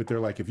this way, but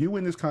they're like, if you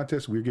win this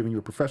contest, we're giving you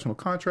a professional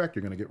contract.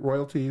 You're going to get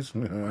royalties.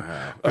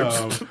 Wow.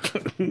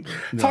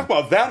 Talk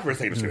about that for a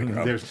second.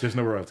 There's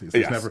no royalties.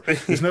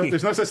 There's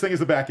no such thing as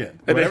the back end.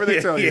 Whatever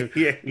they tell you,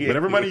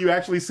 whatever money you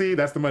actually see,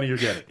 that's the money you're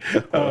getting.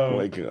 Oh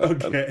my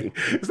God. Okay,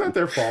 it's not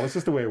their fault. It's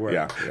just the way it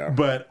works. Yeah.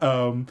 But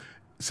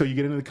so you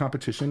get into the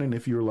competition, and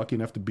if you're lucky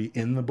enough to be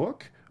in the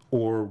book,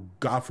 or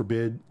God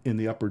forbid in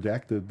the upper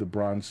deck, the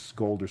bronze,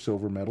 gold, or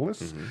silver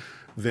medalists,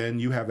 then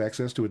you have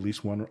access to at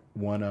least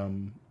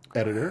one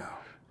editor.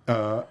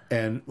 Wow.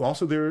 And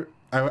also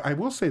I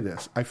will say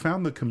this: I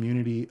found the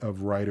community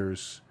of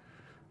writers.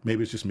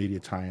 Maybe it's just media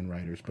tie-in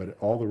writers, but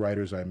all the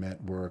writers I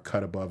met were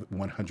cut above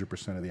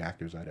 100% of the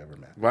actors I'd ever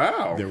met.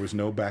 Wow. There was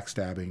no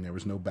backstabbing. There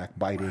was no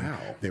backbiting.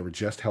 Wow. They were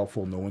just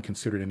helpful. No one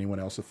considered anyone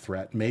else a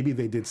threat. Maybe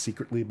they did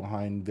secretly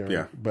behind their...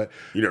 Yeah. But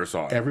you never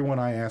saw it. Everyone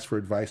I asked for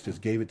advice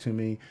just gave it to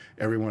me.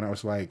 Everyone I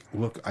was like,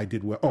 look, I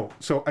did well. Oh,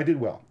 so I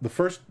did well. The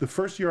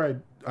first year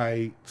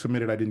I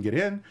submitted, I didn't get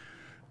in.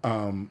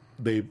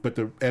 But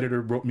the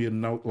editor wrote me a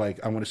note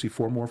like, I want to see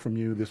 4 more from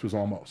you. This was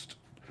almost...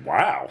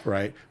 Wow.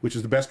 Right? Which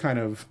is the best kind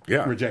of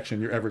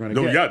rejection you're ever going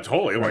to get. Yeah,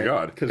 totally. Oh, my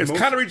God. It's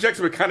kind of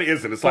rejection, but kind of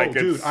isn't. It's like...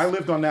 dude, I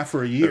lived on that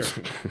for a year.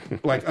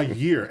 Like a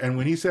year. And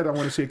when he said, I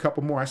want to see a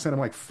couple more, I sent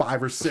him like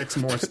 5 or 6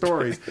 more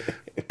stories.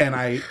 And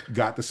I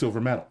got the silver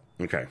medal.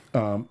 Okay.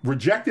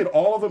 Rejected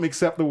all of them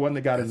except the one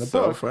that got in the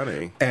book. So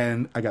funny.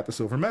 And I got the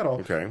silver medal.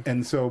 Okay.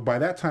 And so by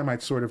that time,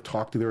 I'd sort of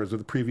talked to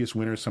the previous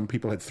winners. Some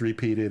people had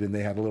three-peated and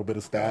they had a little bit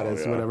of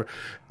status, whatever.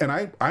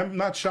 And I'm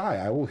not shy.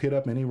 I will hit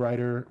up any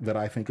writer that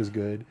I think is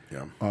good.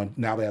 Yeah.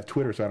 Now they have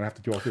Twitter, so I don't have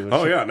to go through.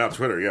 Now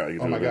Twitter. Yeah.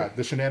 Oh my God,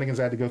 the shenanigans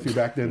I had to go through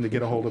back then to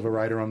get a hold of a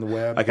writer on the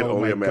web. I can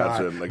only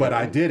imagine. But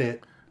I did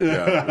it.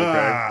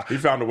 Yeah, okay.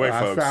 He found a way,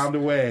 folks. I found a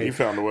way. He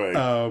found a way.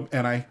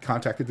 And I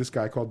contacted this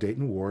guy called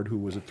Dayton Ward, who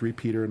was a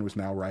three-peater and was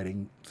now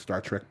writing Star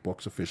Trek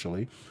books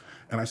officially.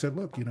 And I said,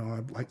 look, I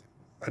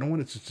don't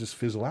want it to just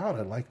fizzle out.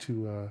 I'd like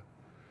to,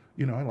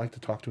 I'd like to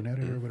talk to an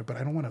editor, but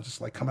I don't want to just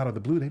like come out of the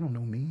blue. They don't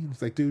know me. And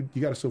it's like, dude,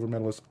 you got a silver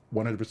medalist.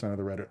 100%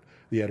 of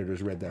the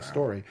editors read that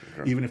story,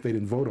 even if they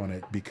didn't vote on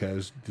it,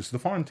 because this is the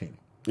farm team.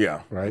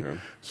 Yeah. Right? Okay.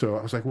 So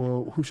I was like,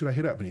 well, who should I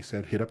hit up? And he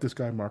said, hit up this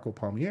guy, Marco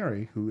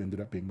Palmieri, who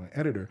ended up being my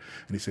editor.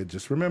 And he said,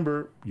 just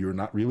remember, you're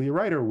not really a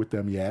writer with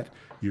them yet.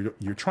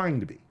 You're trying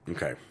to be.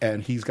 Okay.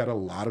 And he's got a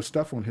lot of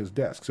stuff on his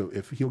desk. So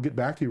if he'll get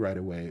back to you right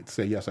away,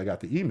 say, yes, I got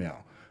the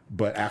email.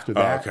 But after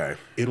that,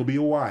 it'll be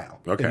a while.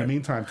 Okay. In the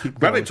meantime, keep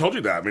going. Glad they told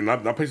you that. I mean,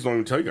 not places don't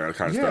even tell you that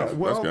kind of stuff.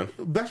 Well, that's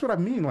good. That's what I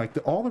mean. Like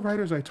all the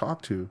writers I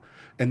talked to,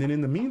 and then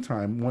in the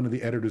meantime, one of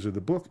the editors of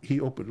the book, he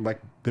opened,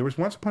 there was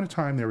once upon a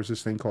time, there was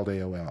this thing called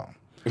AOL.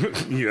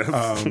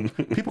 Yes.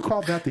 People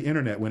called that the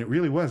internet when it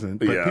really wasn't,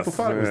 but people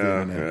thought it was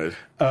the internet.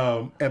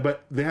 Right.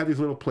 But they had these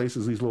little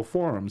places, these little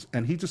forums,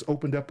 and he just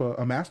opened up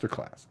a master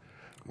class.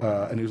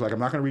 And he was like, I'm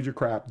not going to read your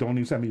crap. Don't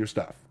even send me your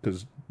stuff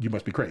because you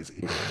must be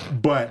crazy.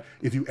 But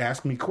if you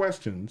ask me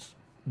questions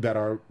that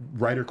are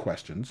writer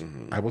questions,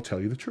 I will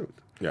tell you the truth.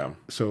 Yeah.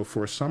 So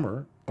for a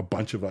summer, a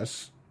bunch of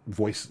us,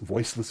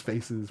 faceless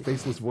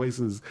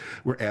voices,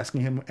 were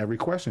asking him every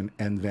question.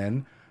 And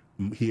then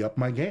he upped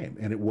my game.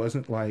 And it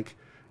wasn't like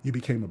you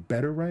became a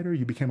better writer.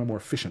 You became a more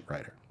efficient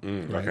writer.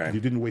 Right? Okay. You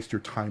didn't waste your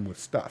time with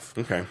stuff.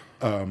 Okay.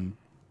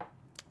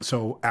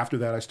 So after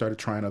that, I started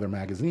trying other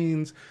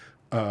magazines.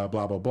 Blah,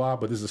 blah, blah.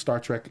 But this is a Star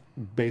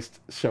Trek-based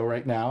show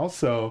right now.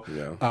 So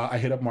I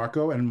hit up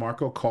Marco, and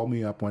Marco called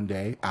me up one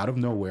day out of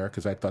nowhere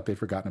because I thought they'd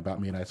forgotten about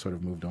me, and I sort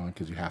of moved on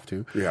because you have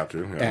to. You have to,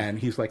 yeah. And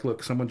he's like,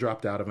 look, someone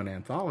dropped out of an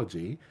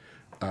anthology.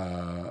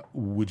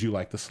 Would you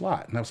like the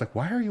slot? And I was like,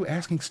 why are you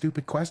asking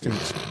stupid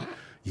questions?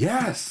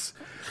 Yes.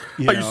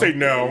 You say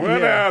no. Well,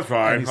 that's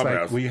fine. And he's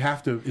like, well, you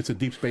have to. It's a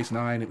Deep Space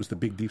Nine. It was the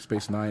big Deep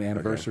Space Nine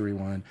anniversary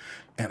one.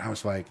 And I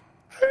was like,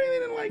 I really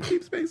didn't like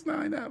Deep Space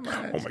Nine that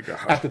much. Oh, my God.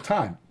 At the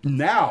time.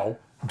 Now,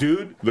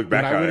 dude, look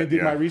back when I went and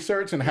did my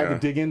research and had to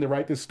dig in to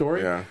write this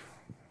story,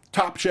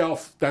 top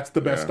shelf. That's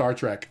the best Star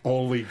Trek.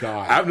 Holy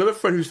God. I have another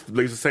friend who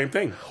believes the same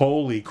thing.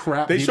 Holy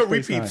crap. They show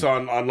repeats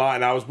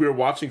online. We were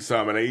watching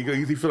some, and I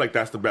usually feel like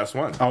that's the best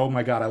one. Oh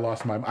my God, I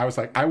lost my...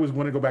 I was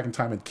going to go back in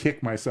time and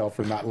kick myself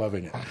for not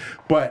loving it.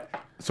 But,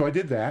 so I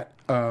did that,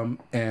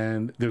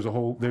 and there's a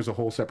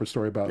whole separate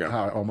story about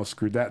how I almost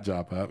screwed that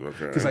job up.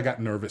 Because I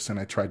got nervous and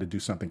I tried to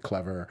do something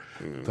clever.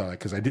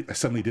 Because I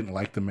suddenly didn't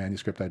like the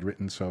manuscript I'd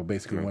written, so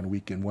basically 1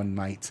 week and 1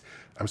 night,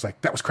 I was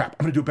like, that was crap.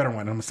 I'm going to do a better one,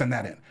 and I'm going to send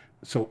that in.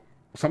 So...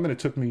 something that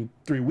took me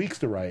 3 weeks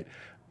to write,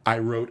 I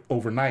wrote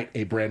overnight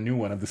a brand new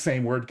one of the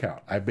same word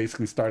count. I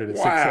basically started at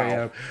 6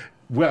 a.m.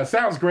 Well, it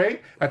sounds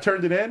great. I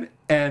turned it in,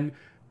 and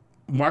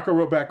Marco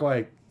wrote back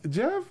like,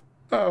 Jeff,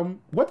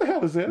 what the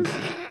hell is this?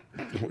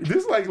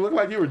 This looked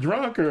like you were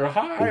drunk or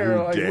high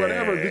or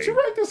whatever. Did you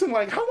write this in how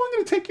long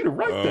did it take you to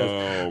write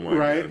this?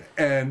 Right? God.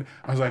 And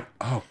I was like,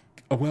 oh,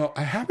 well,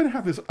 I happen to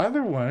have this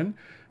other one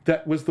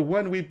that was the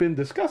one we've been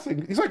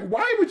discussing. He's like,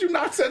 why would you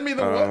not send me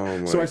the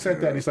one? So I sent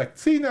that, and he's like,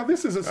 see, now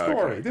this is a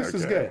story. This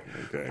is good.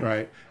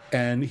 Right?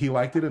 And he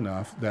liked it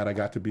enough that I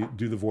got to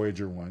do the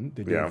Voyager one.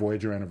 They did a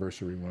Voyager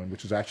anniversary one,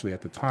 which was actually,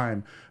 at the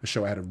time, a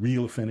show I had a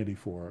real affinity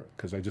for,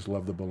 because I just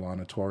loved the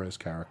B'Elanna Torres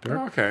character.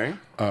 Okay.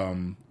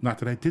 Not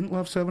that I didn't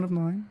love 7 of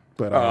 9,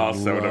 but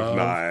Seven of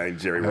Nine,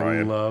 Jerry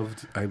Ryan.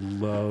 I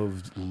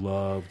loved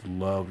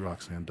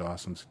Roxanne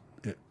Dawson's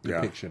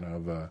depiction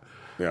of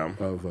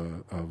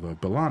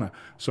B'Elanna.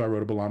 So I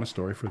wrote a B'Elanna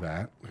story for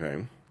that.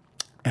 Okay.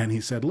 And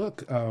he said,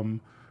 look,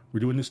 we're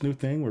doing this new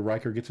thing where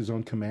Riker gets his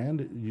own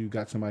command. You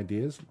got some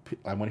ideas?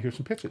 I want to hear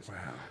some pitches. Wow.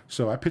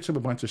 So I pitched him a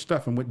bunch of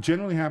stuff. And what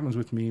generally happens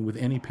with me with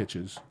any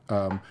pitches,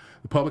 the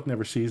public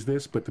never sees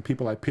this, but the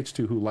people I pitch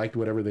to who liked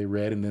whatever they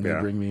read, and then they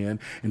bring me in,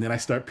 and then I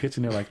start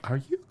pitching, they're like,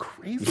 are you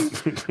crazy?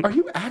 Are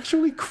you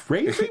actually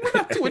crazy? We're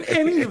not doing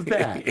any of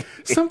that.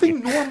 Something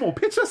normal.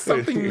 Pitch us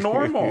something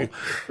normal.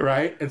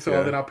 Right? And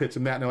so then I'll pitch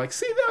them that, and they're like,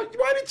 see,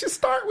 why didn't you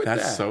start with that?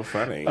 That's so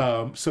funny.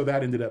 So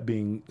that ended up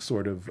being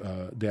sort of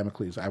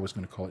Damocles. I was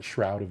going to call it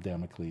Shroud of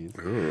Damocles.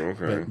 Ooh,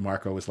 okay. But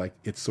Marco was like,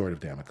 it's sort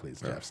of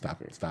Damocles, Jeff.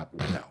 Stop.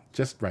 No,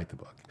 just write the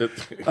book.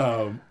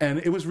 And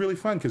it was really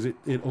fun because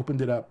it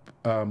opened it up.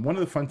 One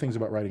of the fun things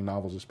about writing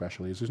novels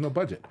especially is there's no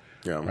budget.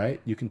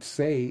 Right? You can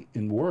say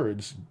in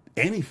words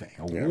anything.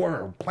 A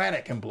war, a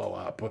planet can blow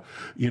up,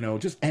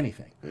 just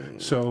anything.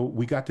 So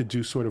we got to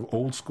do sort of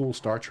old school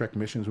Star Trek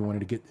missions. We wanted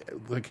to get,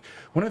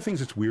 one of the things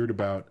that's weird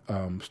about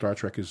Star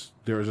Trek is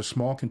there is a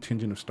small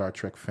contingent of Star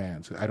Trek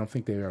fans. I don't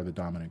think they are the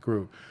dominant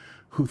group,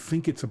 who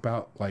think it's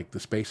about the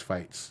space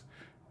fights.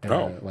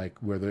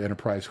 Where the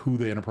Enterprise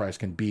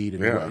can beat,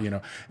 and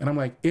and I'm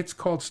like, it's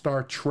called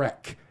Star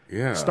Trek.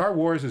 Yeah. Star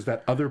Wars is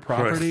that other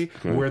property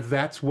where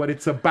that's what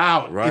it's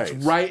about. Right. It's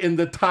right in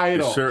the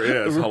title. It sure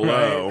is.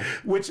 Hello.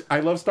 Right? Which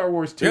I love Star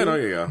Wars too.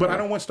 Yeah, but I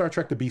don't want Star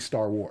Trek to be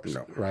Star Wars.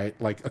 No. Right?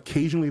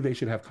 Occasionally they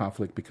should have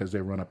conflict because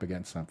they run up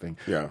against something.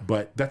 Yeah.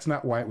 But that's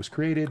not why it was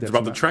created. It's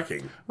about the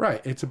trekking.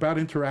 Right. It's about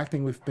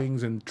interacting with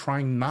things and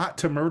trying not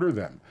to murder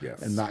them.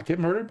 Yes. And not get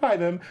murdered by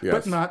them,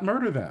 but not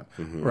murder them.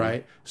 Mm-hmm.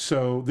 Right?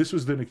 So this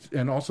was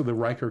and also the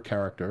Riker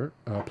character,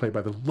 played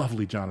by the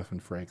lovely Jonathan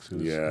Frakes,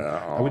 who's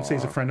I would say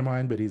he's a friend of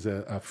mine, but he's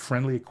a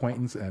friendly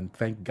acquaintance, and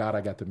thank God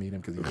I got to meet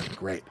him because he was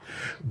great.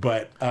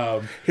 But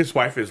his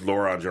wife is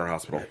Laura on General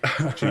Hospital,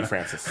 Jean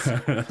Francis.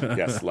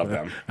 Yes, love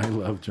them. I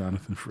love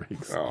Jonathan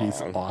Frakes.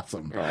 He's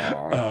awesome.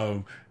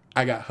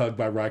 I got hugged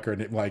by Riker,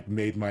 and it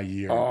made my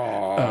year.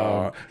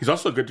 He's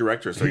also a good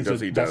director, so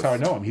that's how I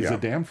know him. He's a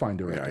damn fine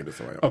director. Yeah, he does.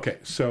 Okay,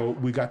 so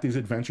we got these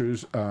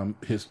adventures.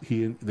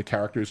 The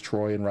characters,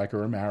 Troy and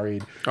Riker, are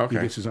married. Okay.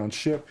 He gets his own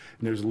ship,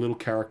 and there's little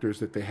characters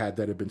that they had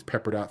that have been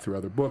peppered out through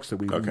other books that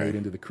we made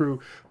into the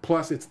crew.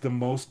 Plus, it's the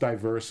most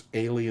diverse,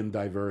 alien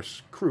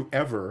diverse crew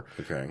ever.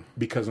 Okay.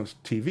 Because on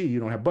TV, you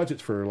don't have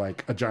budgets for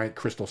a giant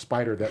crystal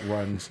spider that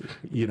runs,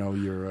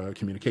 your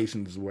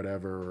communications, or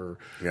whatever,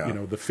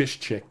 or the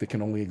fish chick that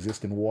can only exist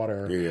in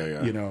water.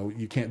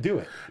 You can't do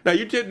it. Now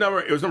you did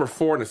it was number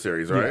 4 in the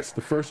series, right? Yes,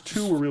 the first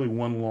 2 were really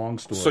one long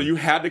story. So you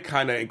had to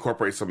kind of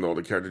incorporate some of the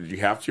older characters. Did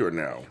you have to or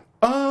no?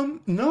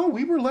 No,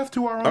 we were left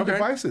to our own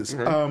devices.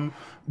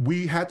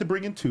 We had to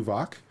bring in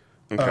Tuvok.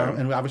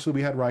 Okay. And obviously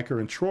we had Riker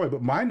and Troy,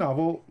 but my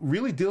novel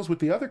really deals with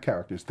the other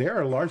characters. They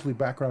are largely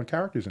background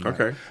characters in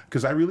that.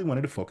 Because I really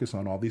wanted to focus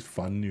on all these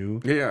fun new...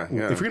 If you're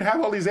going to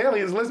have all these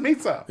aliens, let's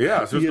meet some. Yeah,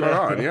 that's what's going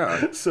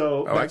on,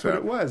 So that's what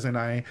it was. And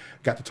I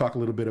got to talk a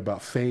little bit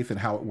about faith and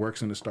how it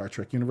works in the Star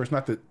Trek universe.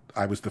 Not that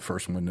I was the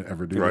first one to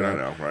ever do that. Right, I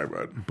know.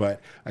 Right.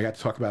 But I got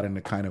to talk about it in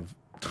a kind of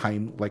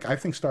time, I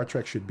think Star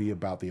Trek should be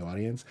about the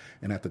audience,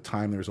 and at the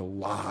time there's a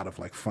lot of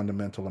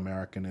fundamental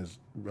American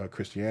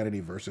Christianity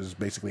versus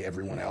basically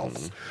everyone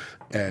else,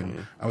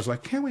 and I was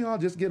like, can't we all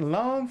just get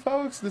along,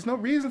 folks? There's no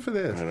reason for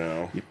this. I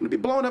know. You don't be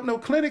blowing up no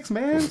clinics,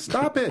 man.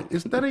 Stop it.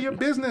 It's none of your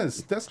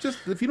business. That's just,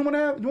 if you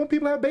want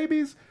people to have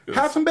babies,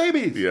 have some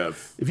babies.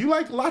 Yes. If you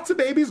like lots of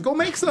babies, go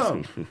make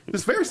some.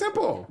 It's very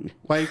simple.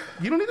 You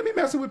don't need to be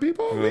messing with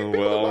people.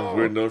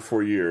 We're in there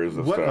for years.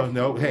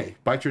 No, hey,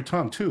 bite your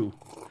tongue too.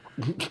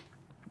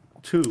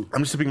 Two.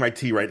 I'm sipping my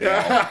tea right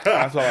now.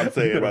 That's all I'm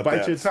saying about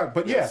that. Your tongue.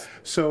 But yes.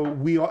 So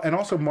we all, and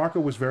also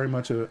Marco was very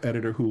much an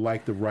editor who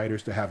liked the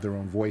writers to have their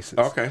own voices.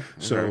 Okay.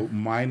 So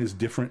mine is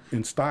different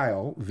in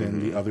style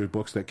than the other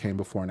books that came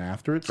before and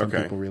after it. Some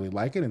people really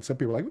like it, and some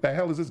people are like, "What the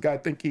hell does this guy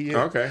think he is?"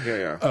 Okay.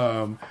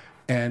 Yeah.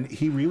 And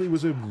he really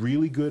was a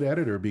really good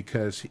editor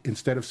because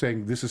instead of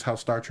saying this is how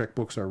Star Trek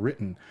books are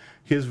written,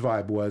 his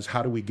vibe was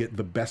how do we get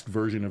the best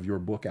version of your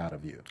book out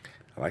of you?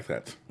 I like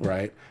that.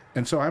 Right?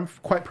 And so I'm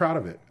quite proud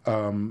of it.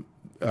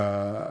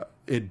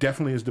 It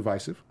definitely is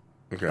divisive.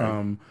 Okay.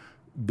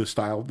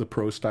 The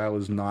prose style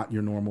is not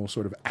your normal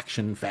sort of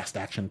fast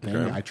action thing.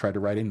 Okay. I tried to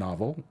write a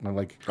novel.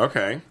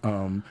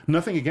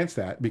 Nothing against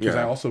that because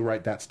I also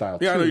write that style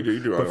too. Yeah, you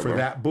do. But for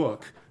that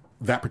book,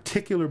 that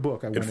particular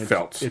book,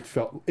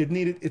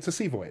 it's a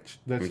sea voyage.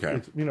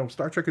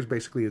 Star Trek is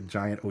basically a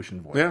giant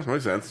ocean voyage. Yeah,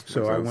 makes sense.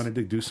 So I wanted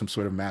to do some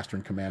sort of master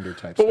and commander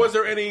type. But was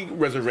there any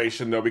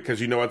reservation though?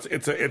 Because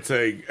it's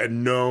a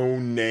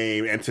known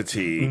name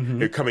entity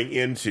you're coming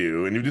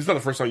into, and this is not the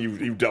first time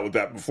you've dealt with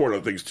that before.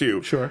 Other things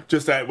too. Sure.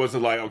 Just that was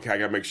it like okay, I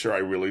gotta make sure I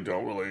really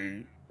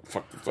don't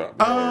fuck this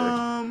up.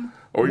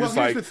 Here's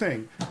the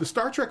thing: the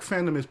Star Trek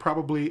fandom is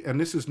probably,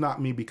 and this is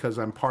not me because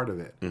I'm part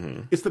of it.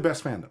 It's the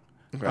best fandom.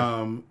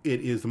 Okay. It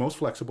is the most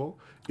flexible.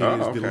 It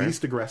is the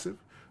least aggressive.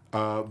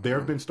 There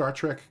have been Star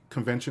Trek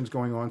conventions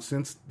going on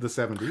since the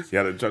 70s.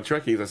 Yeah, the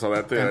Trekkies. I saw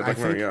that there. I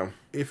think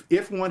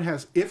if one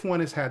has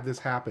had this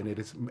happen, it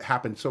has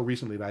happened so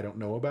recently that I don't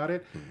know about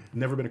it.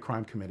 Never been a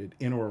crime committed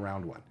in or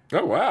around one.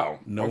 Oh wow!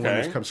 No one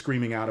has come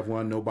screaming out of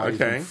one. Nobody's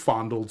been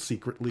fondled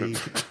secretly.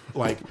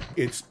 Like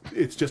it's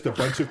just a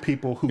bunch of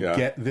people who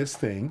get this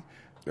thing.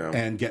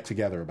 And get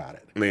together about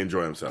it. And they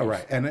enjoy themselves. All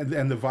right. And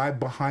the vibe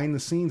behind the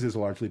scenes has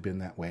largely been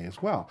that way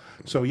as well.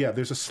 So,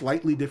 there's a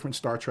slightly different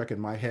Star Trek in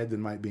my head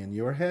than might be in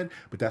your head,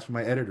 but that's what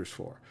my editor's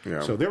for. Yeah.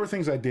 So there were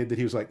things I did that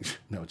he was like,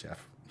 no,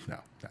 Jeff, no.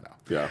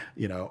 Yeah.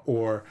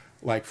 Or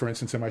like, for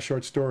instance, in my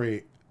short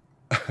story,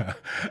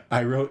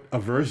 I wrote a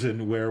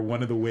version where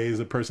one of the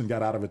ways a person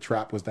got out of a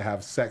trap was to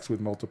have sex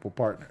with multiple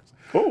partners.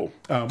 Oh.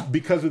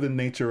 Because of the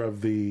nature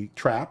of the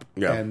trap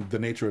and the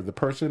nature of the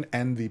person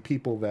and the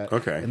people that...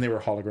 Okay. And they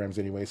were holograms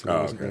anyway, so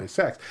it wasn't really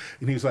sex.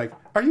 And he was like,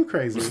 are you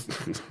crazy?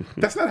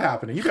 That's not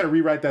happening. You got to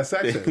rewrite that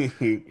section.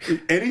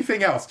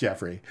 Anything else,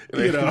 Jeffrey?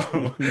 And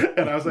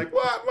I was like,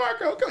 what,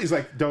 Marco? Go. He's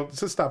like,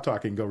 just stop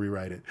talking. Go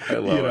rewrite it. I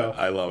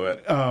love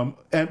it.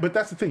 But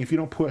that's the thing. If you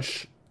don't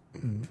push...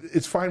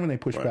 It's fine when they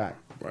push back.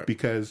 Right.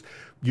 Because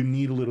you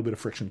need a little bit of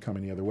friction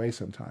coming the other way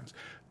sometimes.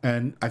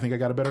 And I think I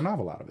got a better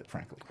novel out of it,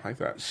 frankly. I like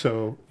that.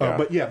 So,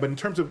 but in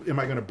terms of am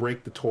I going to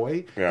break the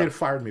toy, they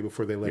fired me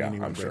before they let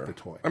anyone break the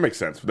toy. That makes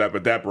sense.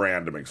 But that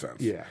brand makes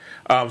sense. Yeah.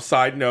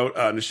 Side note,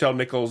 Nichelle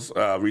Nichols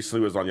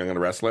recently was on Young and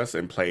the Restless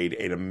and played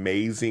an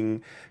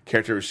amazing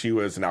character. She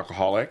was an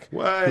alcoholic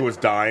who was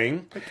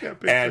dying. I can't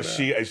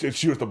picture that.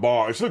 She was the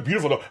bar. She looked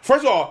beautiful, though.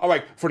 First of all, I'm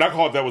like, for an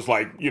alcoholic, that was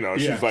like, she's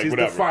like, she's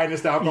whatever. the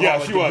finest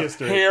alcoholic in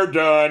history. Hair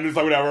done. It's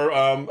like, whatever.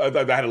 I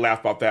had to laugh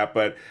about that.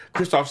 But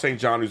Christoph St.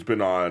 John, who's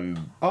been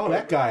on... Oh,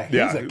 that guy.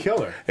 He's a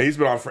killer. And he's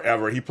been on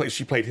forever.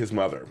 She played his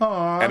mother.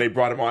 Aww. And they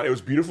brought him on. It was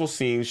a beautiful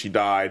scene. She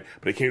died.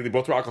 But they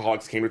both were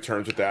alcoholics, came to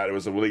terms with that. It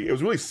was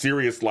really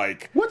serious,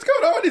 like... What's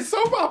going on in these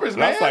soap operas,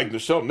 man? I was like,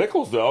 Nichelle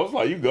Nichols, though. I was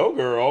like, you go,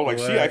 girl. Like,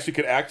 she actually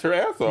could act her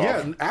ass off.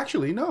 Yeah,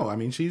 actually, no. I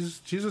mean,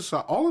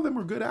 all of them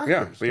were good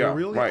actors. They're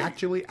really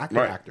actually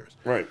actors.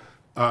 Right.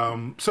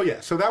 So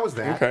that was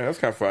that. Okay, that's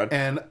kind of fun.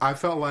 And I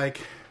felt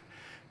like...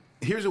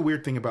 Here's a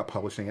weird thing about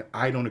publishing it.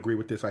 I don't agree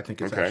with this. I think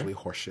it's actually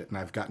horseshit, and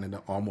I've gotten into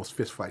almost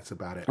fistfights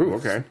about it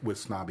with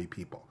snobby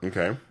people.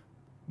 Okay.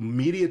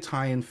 Media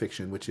tie-in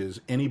fiction, which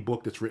is any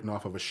book that's written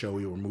off of a show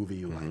or movie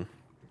you like,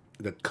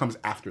 that comes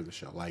after the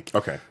show. Like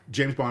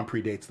James Bond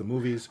predates the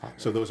movies,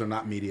 so those are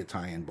not media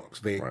tie-in books.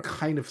 They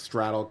kind of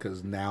straddle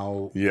because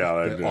now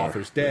the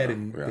author's dead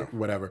and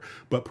whatever.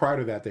 But prior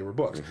to that, they were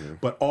books.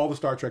 But all the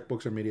Star Trek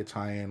books are media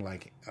tie-in.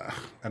 Like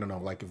I don't know,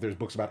 like if there's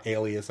books about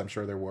Alias, I'm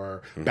sure there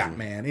were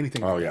Batman,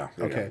 anything. Yeah.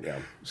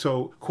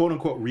 So quote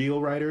unquote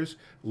real writers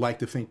like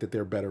to think that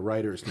they're better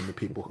writers than the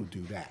people who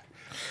do that.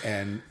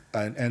 And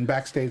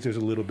backstage, there's a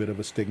little bit of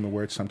a stigma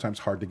where it's sometimes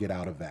hard to get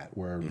out of that.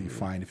 Where you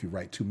find if you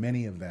write too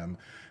many of them,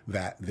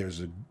 that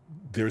there's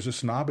a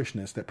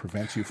snobbishness that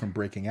prevents you from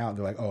breaking out.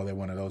 They're like, oh, they're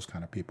one of those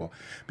kind of people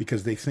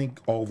because they think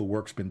all the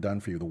work's been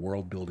done for you. The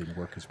world building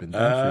work has been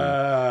done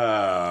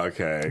for you.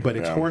 Okay. But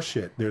it's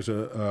horseshit. There's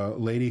a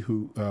lady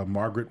who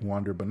Margaret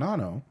Wander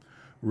Bonanno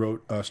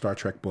wrote a Star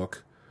Trek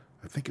book.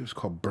 I think it was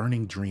called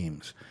Burning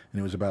Dreams, and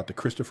it was about the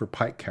Christopher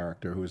Pike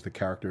character, who was the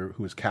character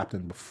who was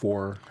captain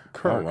before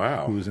Kirk,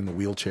 who was in the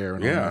wheelchair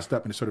and all messed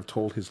up, and it sort of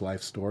told his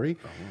life story.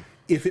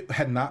 If it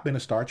had not been a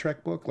Star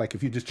Trek book, like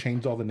if you just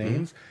changed all the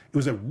names, it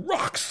was a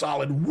rock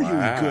solid,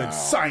 really good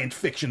science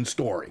fiction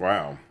story.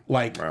 Wow.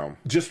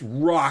 Just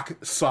rock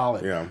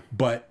solid. Yeah.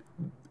 But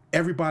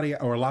everybody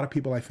or a lot of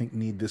people I think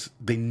need this.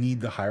 They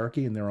need the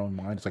hierarchy in their own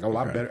mind. It's like a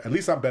lot better. At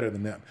least I'm better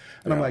than them.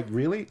 And I'm like,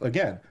 really?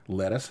 Again,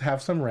 let us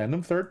have some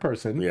random third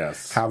person.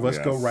 Yes. Have us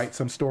go write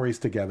some stories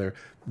together.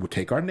 We'll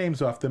take our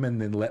names off them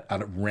and then let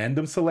a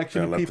random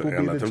selection of people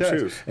be the judge.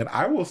 Choose. And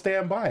I will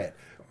stand by it.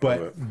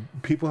 But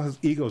people's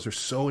egos are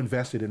so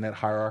invested in that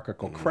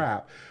hierarchical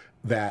crap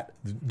that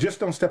just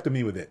don't step to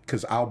me with it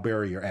because I'll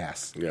bury your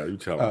ass. Yeah, you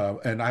tell me.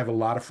 And I have a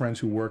lot of friends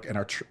who work and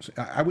are,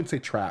 I wouldn't say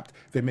trapped.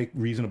 They make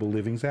reasonable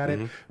livings at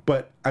it.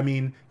 But, I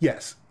mean,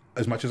 yes,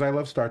 as much as I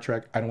love Star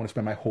Trek, I don't want to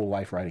spend my whole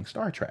life writing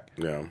Star Trek.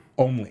 Yeah.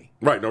 Only.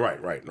 Right,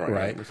 right.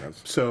 That makes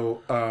sense.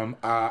 So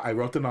I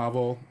wrote the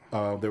novel.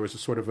 There was a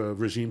sort of a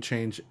regime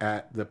change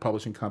at the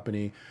publishing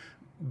company.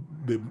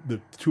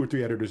 The 2 or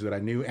 3 editors that I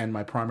knew and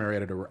my primary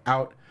editor were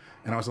out.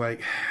 And I was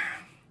like,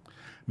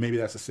 maybe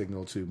that's a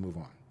signal to move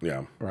on.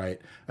 Yeah.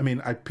 Right. I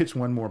mean, I pitched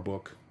one more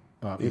book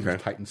in the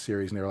Titan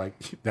series, and they were like,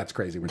 "That's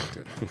crazy. We're not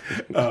doing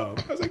that." I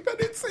was like, "But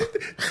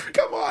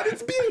come on,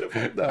 it's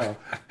beautiful." No,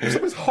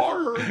 it was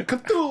horror,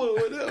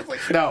 Cthulhu, and I was like,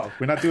 "No,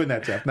 we're not doing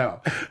that, Jeff. No."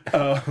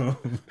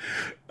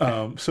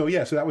 So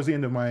that was the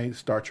end of my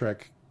Star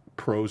Trek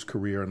prose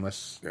career.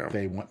 Unless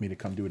they want me to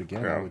come do it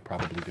again, I would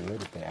probably do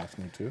it if they asked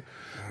me to.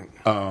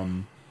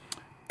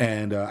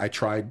 And I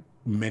tried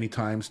many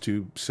times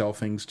to sell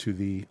things to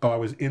the... I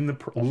was in the...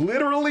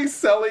 literally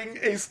selling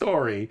a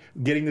story,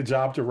 getting the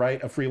job to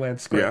write a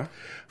freelance script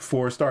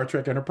for Star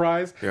Trek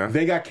Enterprise. Yeah.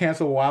 They got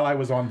canceled while I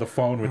was on the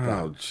phone with them.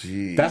 Oh,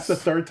 jeez. That's the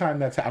 3rd time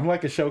that's happened. I'm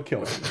like a show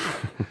killer.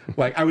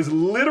 Like, I was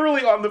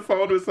literally on the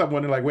phone with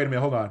someone and like, wait a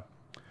minute, hold on.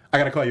 I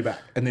got to call you back.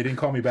 And they didn't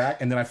call me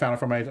back. And then I found out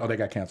from my... they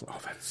got canceled. Oh,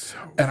 that's so...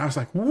 And I was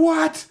like,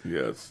 what?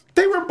 Yes.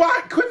 They were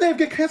buying... Couldn't they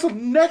get canceled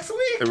next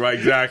week? Right,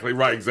 exactly.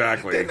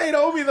 Then they'd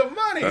owe me the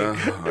money.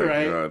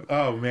 Right? God.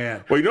 Oh,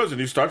 man. Well, there's a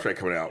new Star Trek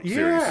coming out.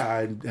 Yeah.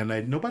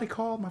 And nobody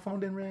called. My phone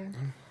didn't ring.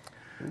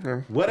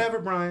 Whatever,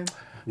 Brian.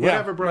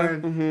 Whatever,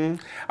 Brian.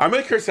 I'm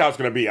really curious how it's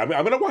going to be. I'm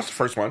going to watch the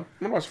first one.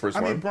 I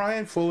mean,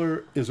 Brian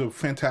Fuller is a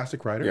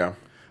fantastic writer. Yeah.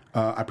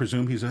 I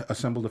presume he's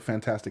assembled a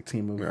fantastic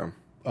team of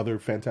other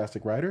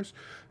fantastic writers.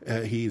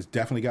 He's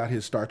definitely got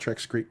his Star Trek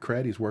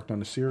cred. He's worked on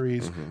the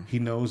series. He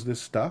knows this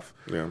stuff.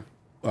 Yeah.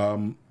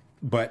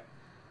 But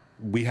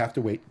we have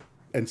to wait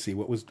and see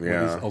what is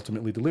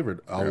ultimately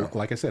delivered.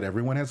 Like I said,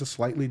 everyone has a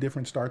slightly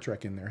different Star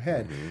Trek in their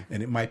head,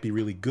 and it might be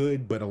really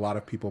good, but a lot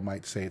of people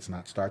might say it's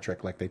not Star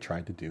Trek like they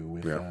tried to do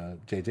with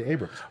J.J.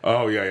 Abrams.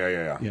 Oh,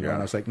 yeah. And I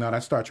was like, no,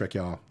 that's Star Trek,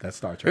 y'all. That's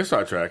Star Trek. It's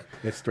Star Trek.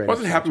 It's straight. I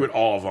wasn't happy with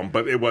all of them,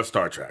 but it was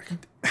Star Trek.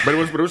 But it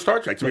was Star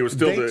Trek. To me, it was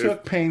still... They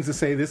took pains to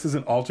say this is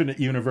an alternate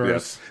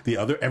universe.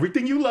 Yes.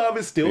 Everything you love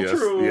is still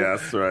true.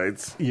 Yes,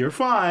 right. You're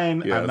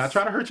fine. Yes. I'm not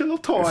trying to hurt your little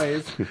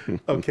toys.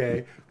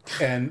 Okay.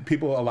 And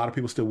a lot of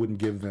people still wouldn't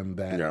give them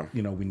that,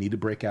 we need to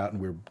break out,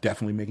 and we're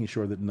definitely making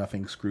sure that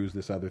nothing screws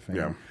this other thing.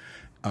 Yeah.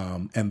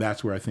 And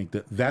that's where I think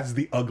that's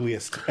the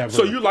ugliest ever.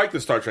 So you like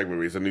the Star Trek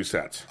movies, the new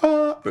sets?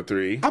 The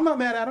 3? I'm not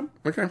mad at them.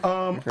 Okay.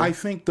 I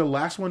think the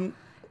last one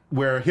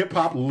where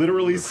hip-hop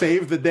literally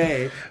saved the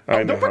day.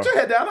 Don't put your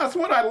head down. That's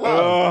what I love.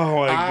 Oh,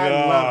 my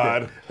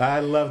God. I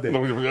loved it.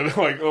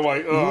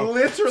 Oh.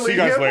 Literally,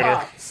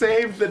 hip-hop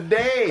saved the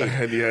day.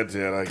 Yeah, it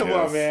did, I guess. Come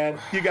on, man.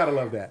 You got to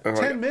love that.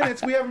 10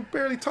 minutes, we haven't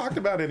barely talked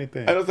about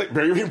anything. I don't think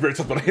barely talked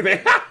about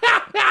anything.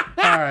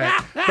 All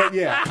right. But,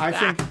 yeah,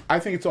 I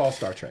think it's all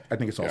Star Trek. I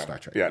think it's all Star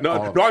Trek. Yeah,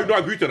 I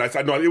agree with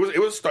that.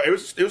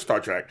 It was Star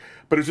Trek,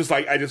 but it's just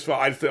like, I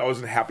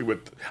wasn't happy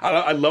with...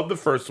 I love the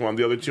first one.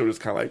 The other two were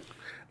just kind of like...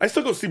 I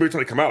still go see them every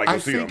time they come out. I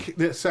think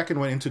the second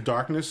one, Into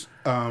Darkness,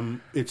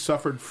 it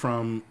suffered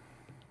from...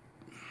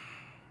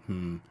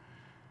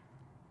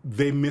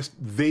 They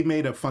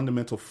made a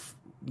fundamental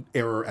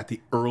error at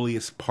the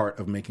earliest part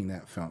of making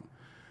that film.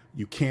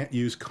 You can't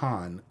use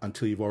Khan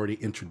until you've already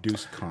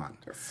introduced Khan.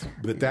 Yes.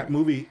 But that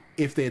movie,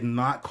 if they had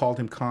not called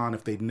him Khan,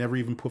 if they'd never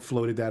even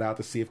floated that out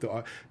to see if it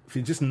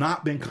had just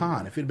not been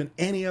Khan, if it had been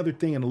any other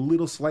thing and a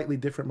little slightly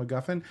different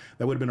MacGuffin,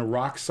 that would have been a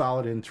rock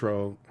solid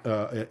intro,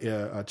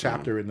 a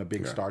chapter in the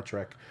big Star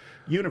Trek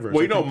universe.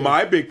 Well,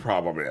 my big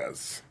problem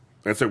is,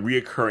 it's a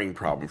reoccurring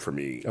problem for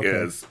me,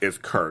 is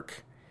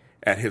Kirk.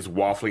 And his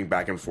waffling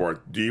back and forth.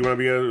 Do you want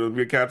to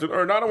be a captain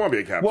or not? I don't want to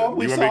be a captain. Well,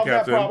 we solved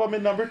that problem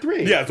in number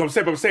 3. Yeah, so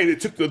I'm saying it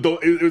took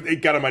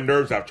it got on my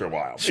nerves after a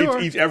while. Sure,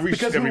 every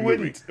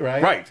movie,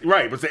 right?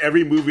 But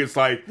every movie, it's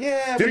like,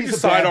 did he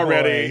decide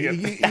already?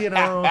 He's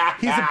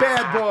a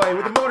bad boy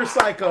with a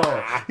motorcycle.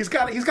 He's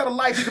got a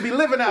life he could be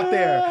living out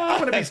there.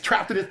 I'm going to be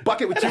trapped in this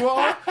bucket with you all.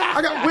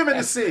 I got women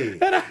to see.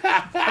 I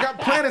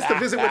got planets to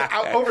visit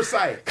without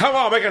oversight. Come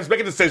on, make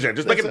a decision.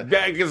 Just make a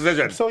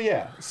decision. So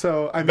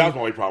I mean, that was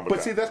my only problem.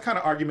 But see, that's kind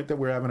of argument that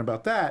we're having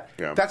about that.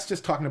 Yeah. That's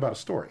just talking about a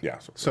story. Yeah.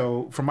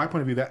 So from my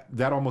point of view,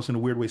 that almost in a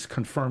weird way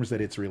confirms that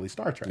it's really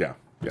Star Trek. Yeah.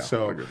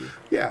 So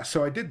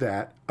so I did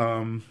that.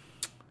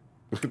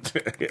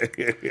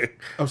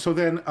 So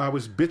then I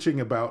was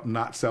bitching about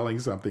not selling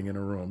something in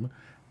a room,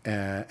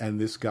 and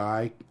this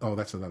guy. Oh,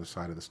 that's another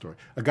side of the story.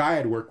 A guy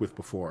I'd worked with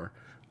before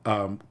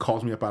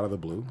calls me up out of the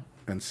blue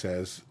and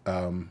says,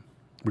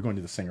 We're going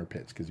to the singer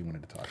pitch because you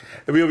wanted to talk about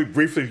it. I mean, we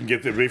briefly can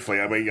get there briefly.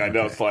 I mean, I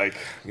know it's like,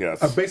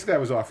 yes. Basically, I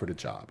was offered a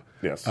job.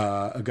 Yes.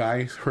 A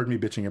guy heard me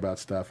bitching about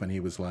stuff, and he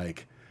was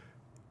like,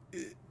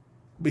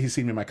 he's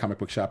seen me in my comic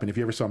book shop, and if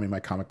you ever saw me in my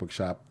comic book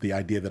shop, the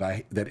idea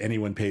that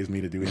anyone pays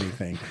me to do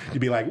anything, you'd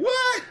be like,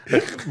 what?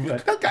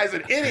 That guy's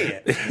an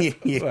idiot.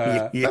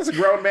 That's a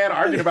grown man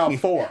arguing about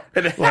 4.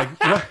 Like,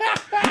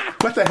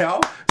 what the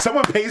hell?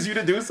 Someone pays you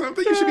to do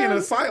something? You should be in an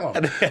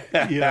asylum.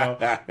 You know?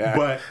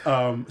 But,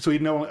 so he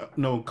had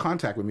no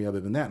contact with me other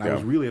than that. And I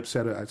was really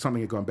upset.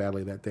 Something had gone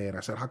badly that day, and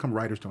I said, how come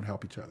writers don't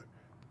help each other?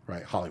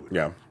 Right? Hollywood.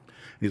 Yeah.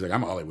 He's like,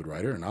 I'm a Hollywood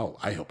writer, and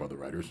I help other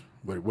writers.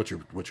 What's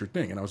your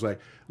thing? And I was like,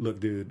 look,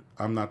 dude,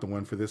 I'm not the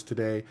one for this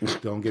today.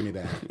 Don't give me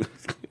that.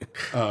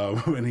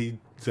 And he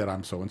said,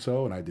 I'm so and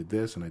so, and I did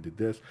this, and I did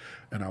this,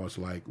 and I was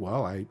like,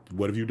 well,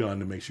 what have you done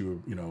to make sure,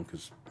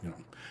 because.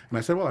 And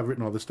I said, well, I've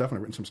written all this stuff, and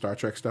I've written some Star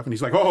Trek stuff, and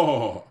he's like,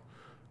 oh,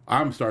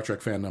 I'm Star Trek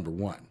fan number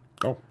 1.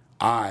 Oh,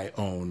 I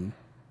own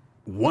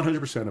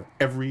 100% of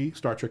every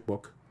Star Trek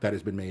book that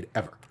has been made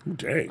ever.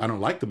 Dang. I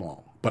don't like them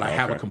all, but I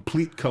have a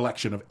complete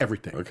collection of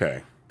everything.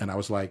 Okay. And I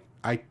was like,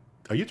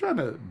 are you trying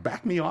to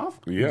back me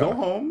off? Yeah. Go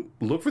home,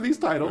 look for these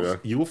titles. Yeah.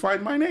 You will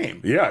find my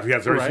name. Yeah, if he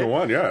has every single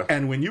one, yeah.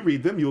 And when you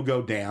read them, you'll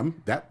go,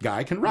 damn, that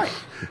guy can write.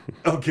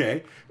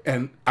 Okay.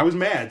 And I was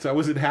mad, so I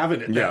wasn't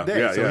having it that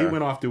day. So he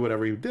went off to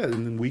whatever he did.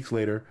 And then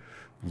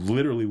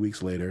literally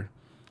weeks later,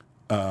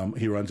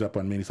 he runs up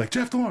on me and he's like,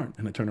 Jeff Thorne.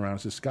 And I turn around,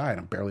 it's this guy,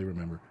 and I barely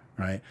remember,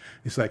 right?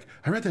 He's like,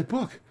 I read that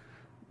book.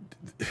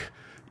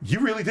 You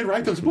really did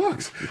write those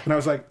books. And I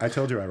was like, I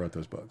told you I wrote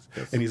those books.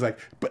 Yes. And he's like,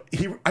 but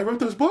I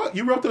wrote those books.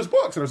 You wrote those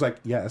books. And I was like,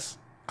 yes,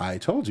 I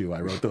told you I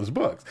wrote those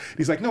books. And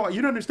he's like, no,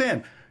 you don't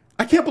understand.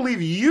 I can't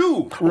believe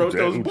you wrote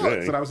those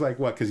books. And I was like,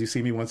 what, because you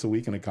see me once a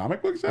week in a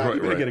comic book shop?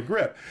 You better get a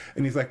grip.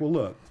 And he's like, well,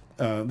 look,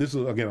 this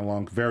is, again,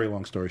 a very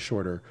long story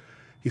shorter.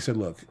 He said,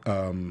 look,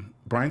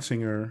 Bryan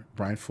Singer,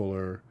 Brian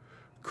Fuller,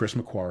 Chris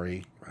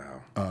McQuarrie,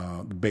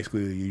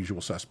 basically the usual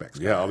suspects.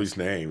 Yeah, all these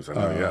names. I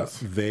know,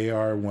 yes. They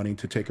are wanting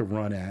to take a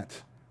run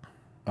at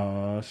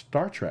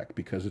Star Trek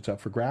because it's up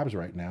for grabs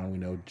right now. And we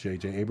know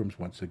J.J. Abrams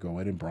wants to go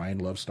in, and Brian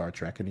loves Star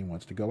Trek, and he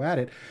wants to go at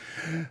it.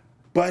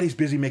 But he's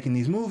busy making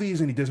these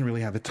movies, and he doesn't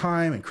really have the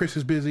time, and Chris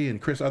is busy,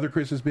 and other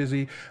Chris is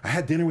busy. I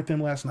had dinner with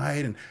them last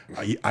night, and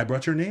I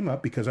brought your name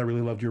up because I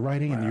really loved your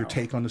writing and your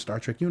take on the Star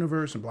Trek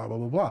universe and blah, blah,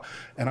 blah, blah.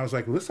 And I was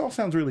like, well, this all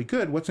sounds really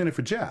good. What's in it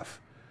for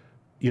Jeff?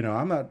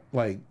 I'm not,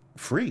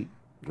 free.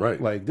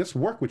 Right. Like, this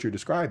work, what you're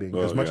describing,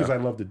 as much as I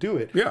love to do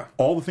it, yeah.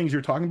 all the things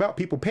you're talking about,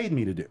 people paid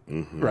me to do.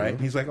 Mm-hmm. Right?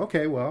 And he's like,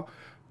 okay, well,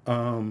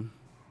 tell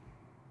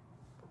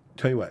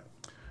you what,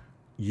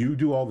 you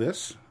do all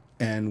this,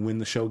 and when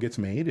the show gets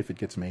made, if it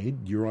gets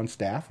made, you're on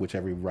staff, which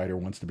every writer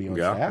wants to be on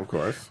staff. Yeah, of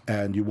course.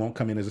 And you won't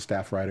come in as a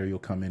staff writer, you'll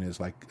come in as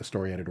like a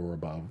story editor or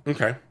above.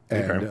 Okay.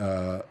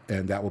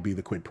 And that will be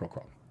the quid pro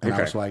quo. And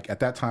I was like, at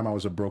that time, I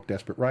was a broke,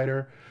 desperate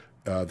writer.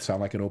 Sound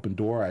like an open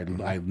door.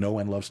 I know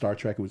and love Star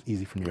Trek. It was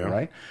easy for me to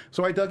write.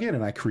 So I dug in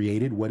and I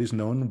created what is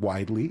known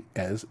widely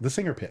as the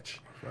Singer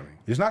pitch. Funny.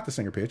 It's not the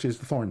Singer pitch, it's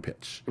the Thorne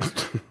pitch.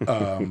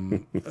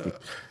 And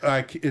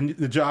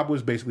the job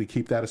was basically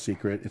keep that a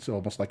secret. It's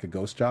almost like a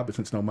ghost job, but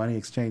since no money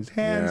exchanged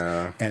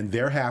hands, and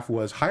their half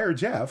was hire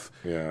Jeff.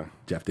 Yeah.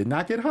 Jeff did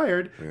not get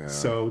hired,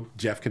 so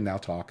Jeff can now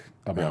talk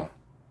about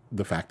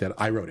the fact that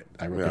I wrote it.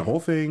 I wrote the whole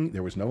thing.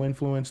 There was no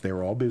influence. They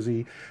were all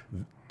busy.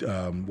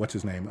 What's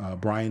his name?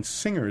 Bryan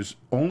Singer's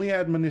only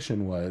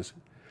admonition was,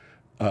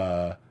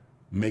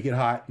 make it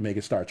hot, make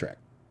it Star Trek.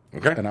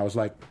 Okay. And I was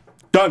like,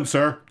 done,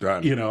 sir.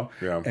 Done.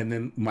 Yeah. And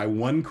then my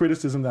one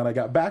criticism that I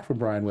got back from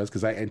Brian was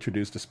because I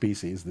introduced a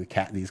species,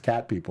 these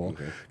cat people,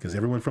 because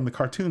everyone from the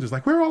cartoons is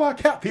like, where are all our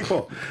cat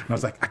people? And I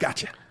was like, I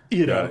got you.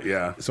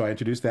 Yeah. So I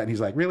introduced that, and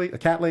he's like, really? A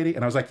cat lady?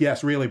 And I was like,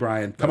 yes, really,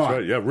 Brian. Come on.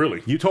 Right. Yeah,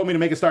 really. You told me to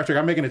make it Star Trek.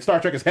 I'm making it Star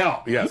Trek as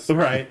hell. Yes.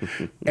 Right?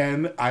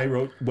 And I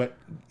wrote what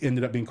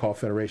ended up being called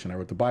Federation. I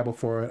wrote the Bible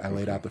for it. I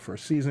laid out the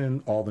first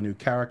season, all the new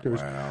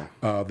characters.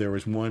 Wow. There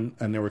was one,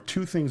 and there were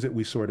two things that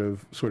we sort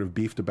of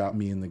beefed about,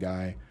 me and the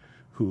guy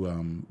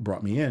who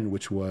brought me in,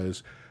 which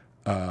was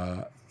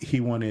he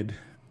wanted...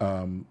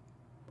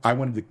 I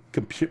wanted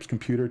the ship's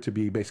computer to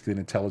be basically an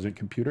intelligent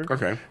computer,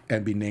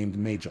 and be named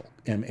Majel,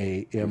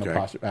 M-A-M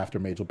apostrophe after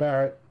Majel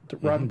Barrett,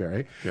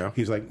 Roddenberry. Yeah.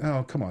 He's like,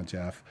 oh, come on,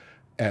 Jeff,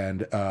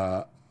 and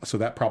so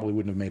that probably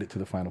wouldn't have made it to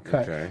the final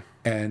cut. Okay.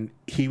 And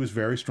he was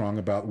very strong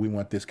about, we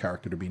want this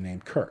character to be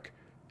named Kirk,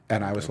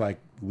 and I was like,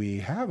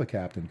 we have a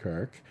Captain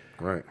Kirk.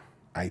 Right.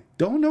 I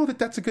don't know that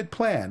that's a good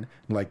plan.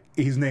 Like,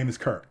 his name is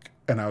Kirk,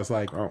 and I was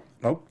like, oh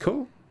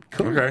cool.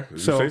 Cool. Okay, you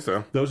say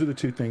so. Those are the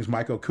two things.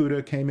 Mike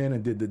Okuda came in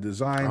and did the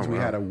designs. We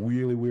had a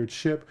really weird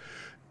ship,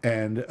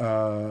 and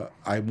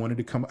I wanted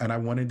to come, and I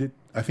wanted it.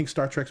 I think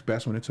Star Trek's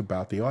best when it's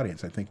about the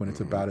audience. I think when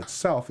it's about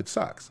itself, it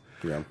sucks.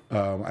 Yeah.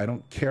 I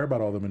don't care about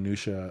all the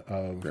minutia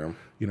of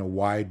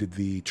why did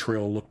the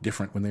Trill look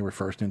different when they were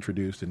first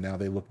introduced, and now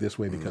they look this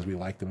way because we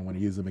like them and want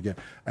to use them again.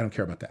 I don't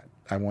care about that.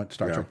 I want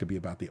Star Trek to be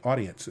about the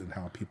audience and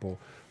how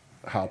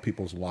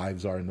people's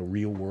lives are in the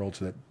real world,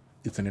 so that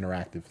it's an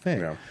interactive thing.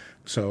 Yeah.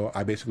 So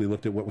I basically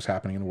looked at what was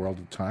happening in the world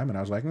at the time, and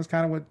I was like, that's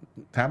kind of what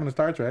happened to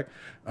Star Trek.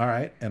 All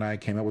right. And I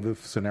came up with a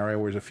scenario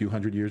where it's a few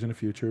hundred years in the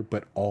future,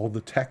 but all the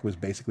tech was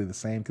basically the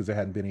same because there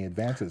hadn't been any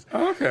advances.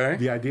 Okay.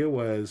 The idea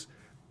was,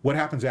 what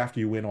happens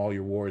after you win all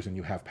your wars and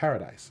you have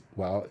paradise?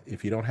 Well,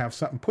 if you don't have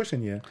something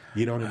pushing you,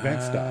 you don't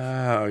invent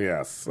stuff. Oh,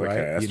 yes. Okay, right?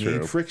 that's you true.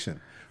 need friction.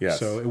 Yes.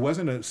 So it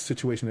wasn't a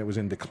situation that was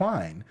in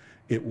decline.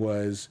 It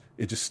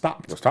just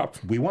stopped. It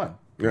stopped. We won.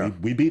 Yeah.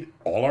 We beat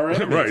all our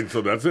enemies. Right,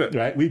 so that's it.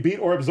 Right? We beat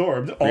or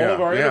absorbed all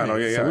of our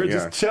enemies. So we're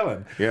just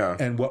chilling. Yeah.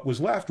 And what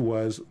was left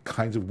was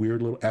kinds of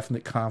weird little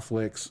ethnic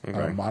conflicts,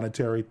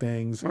 monetary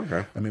things.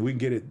 Okay. I mean, we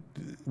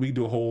can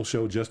do a whole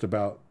show just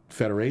about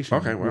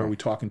Federation, where we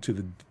talk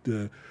into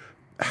the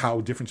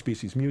how different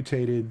species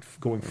mutated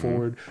going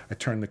forward. I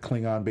turned the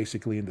Klingon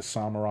basically into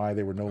samurai.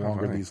 They were no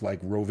longer these like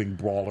roving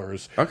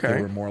brawlers. Okay.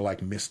 They were more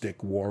like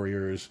mystic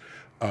warriors.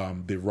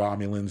 The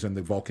Romulans and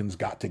the Vulcans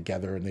got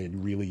together and they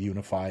had really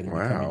unified and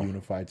become a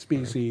unified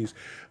species.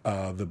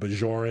 The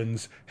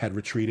Bajorans had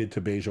retreated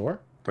to Bajor.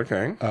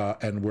 Okay.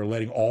 And were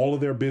letting all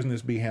of their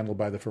business be handled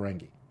by the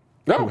Ferengi.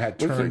 Who had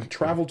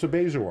traveled to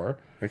Bajor,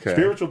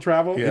 spiritual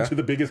travel into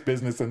the biggest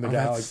business in the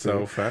galaxy. That's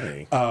so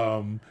funny.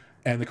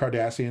 And the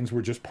Cardassians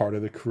were just part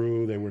of the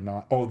crew. They were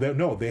not.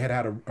 They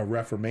had a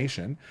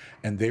reformation,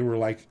 and they were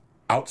like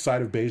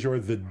outside of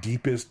Bajor, the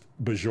deepest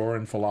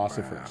Bajoran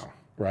philosophers. Wow.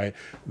 Right,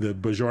 the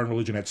Bajoran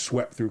religion had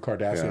swept through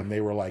Cardassia, and they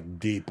were like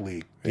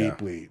deeply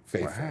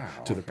faithful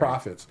to the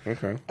prophets.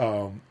 Okay,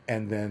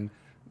 and then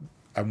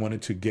I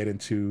wanted to get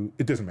into.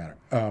 It doesn't matter.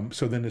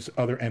 So then this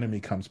other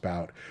enemy comes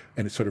about,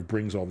 and it sort of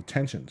brings all the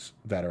tensions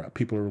that are up.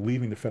 People are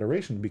leaving the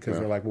Federation because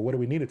they're like, well, what do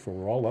we need it for?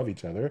 We all love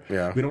each other.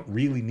 Yeah. We don't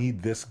really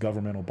need this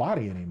governmental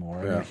body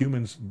anymore. Yeah. And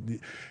humans,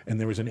 and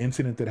there was an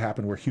incident that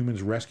happened where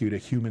humans rescued a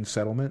human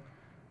settlement,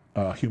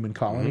 human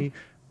colony.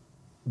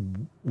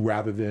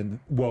 Rather than,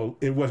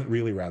 it wasn't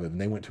really rather than,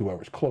 they went to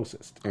whoever's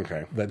closest.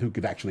 Okay. Who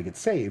could actually get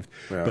saved.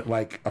 Yeah. But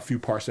like a few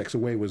parsecs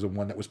away was the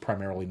one that was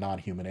primarily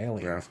non-human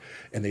aliens.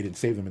 Yeah. And they didn't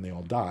save them and they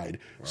all died.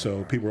 Wow.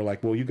 So people were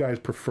like, well, you guys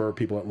prefer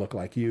people that look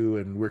like you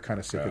and we're kind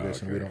of sick of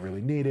this and we don't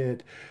really need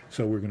it.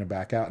 So we're going to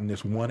back out. And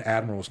this one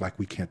admiral was like,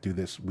 we can't do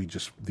this.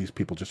 These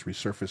people just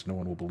resurfaced. No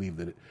one will believe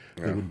that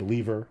they would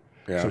believe her.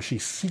 Yeah. So she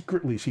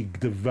secretly she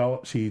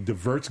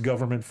diverts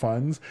government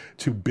funds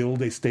to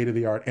build a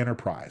state-of-the-art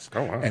enterprise.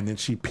 Oh, wow. And then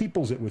she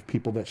peoples it with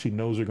people that she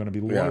knows are going to be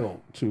loyal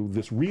to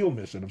this real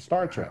mission of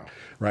Star Trek,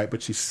 right?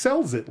 But she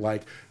sells it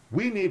like,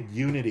 we need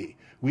unity.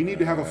 We need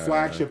to have a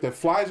flagship that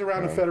flies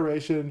around the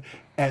Federation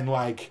and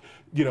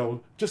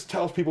just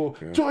tells people,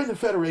 join the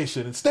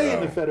Federation and stay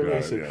in the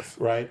Federation,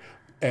 right?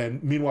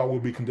 And meanwhile,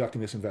 we'll be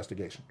conducting this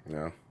investigation.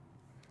 Yeah.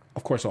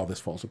 Of course, all this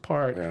falls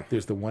apart. Yeah.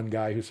 There's the one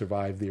guy who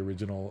survived the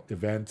original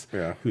event,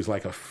 who's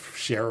like a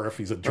sheriff.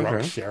 He's a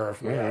drunk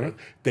sheriff.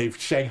 They've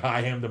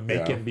Shanghai him to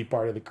make him be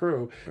part of the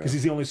crew because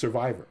he's the only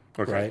survivor,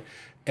 right?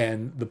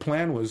 And the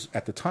plan was,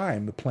 at the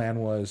time,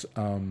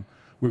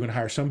 we're going to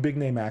hire some big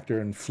name actor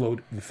and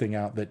float the thing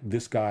out that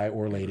this guy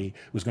or lady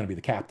was going to be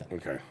the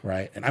captain,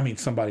 right? And I mean,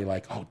 somebody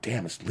like, oh,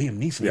 damn, it's Liam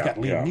Neeson. They got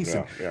Liam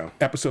Neeson. Yeah.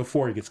 Episode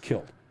 4, he gets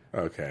killed.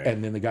 Okay.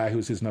 And then the guy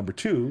who's his number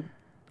 2,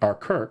 our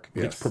Kirk,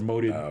 gets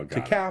promoted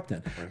to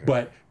captain. Okay.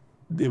 But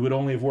it would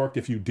only have worked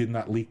if you did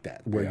not leak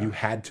that, where you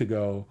had to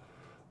go,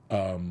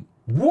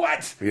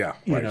 what? Yeah,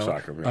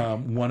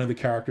 one of the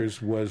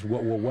characters was,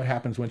 what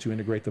happens once you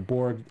integrate the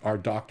Borg? Our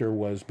doctor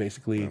was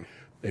basically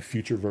a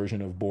future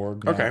version of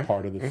Borg,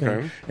 part of the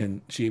thing. And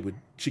she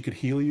could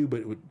heal you, but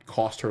it would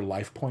cost her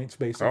life points,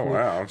 basically. Oh,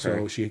 wow. Okay.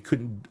 So she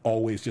couldn't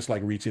always just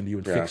reach into you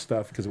and fix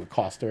stuff because it would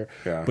cost her.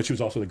 Yeah. But she was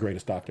also the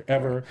greatest doctor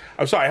ever.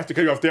 I'm sorry, I have to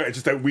cut you off there. It's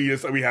just that we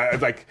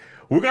had,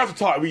 we're going to have to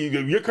talk.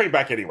 You're coming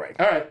back anyway.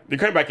 All right. You're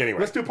coming back anyway.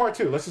 Let's do part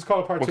 2. Let's just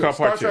call it part 2.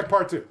 Star Trek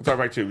part 2. Star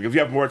Trek 2. If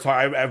you have more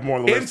time, I have more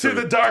on the list. Into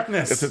the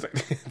darkness.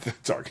 The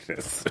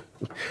darkness.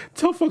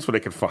 Tell folks where they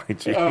can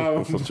find you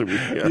on social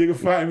media. You can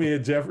find me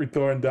at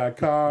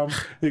jeffreythorne.com.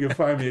 You can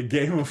find me at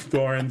Game of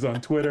Thorns on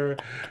Twitter.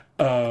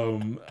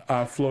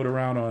 I float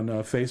around on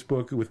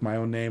Facebook with my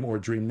own name or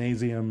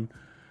Dreamnasium.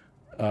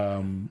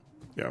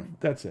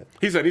 That's it.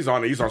 He's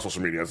on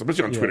social media,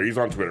 especially on Twitter. He's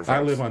on Twitter.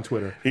 I live on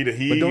Twitter. But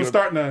don't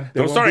start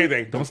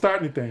anything. Don't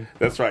start anything.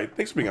 That's right.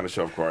 Thanks for being on the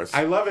show, of course.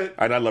 I love it.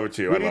 And I love it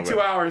too. We need 2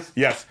 hours.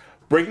 Yes.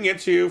 Breaking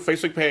Into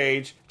Facebook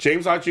page,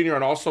 James Lott Jr.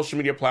 on all social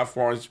media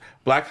platforms,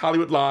 Black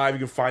Hollywood Live. You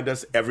can find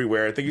us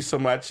everywhere. Thank you so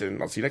much,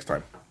 and I'll see you next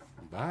time.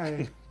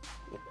 Bye.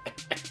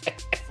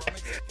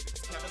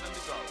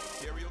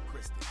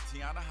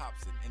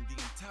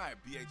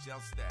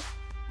 BHL staff,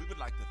 we would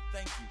like to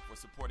thank you for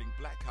supporting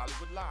Black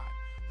Hollywood Live,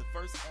 the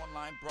first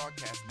online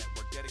broadcast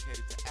network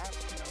dedicated to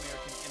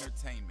African-American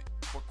entertainment.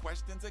 For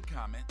questions and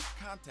comments,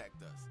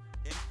 contact us.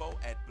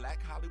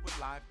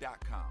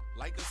 info@blackhollywoodlive.com.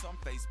 Like us on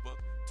Facebook,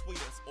 tweet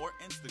us, or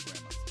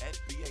Instagram us at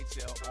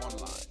BHL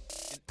Online.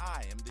 And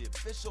I am the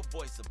official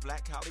voice of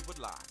Black Hollywood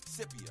Live,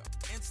 Scipio.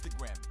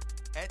 Instagram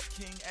me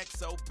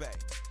 @KingXOBay.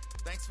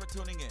 Thanks for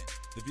tuning in.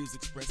 The views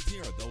expressed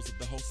here are those of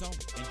the host only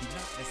and do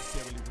not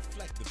necessarily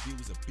reflect the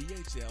views of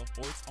BHL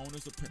or its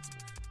owners or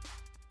principals.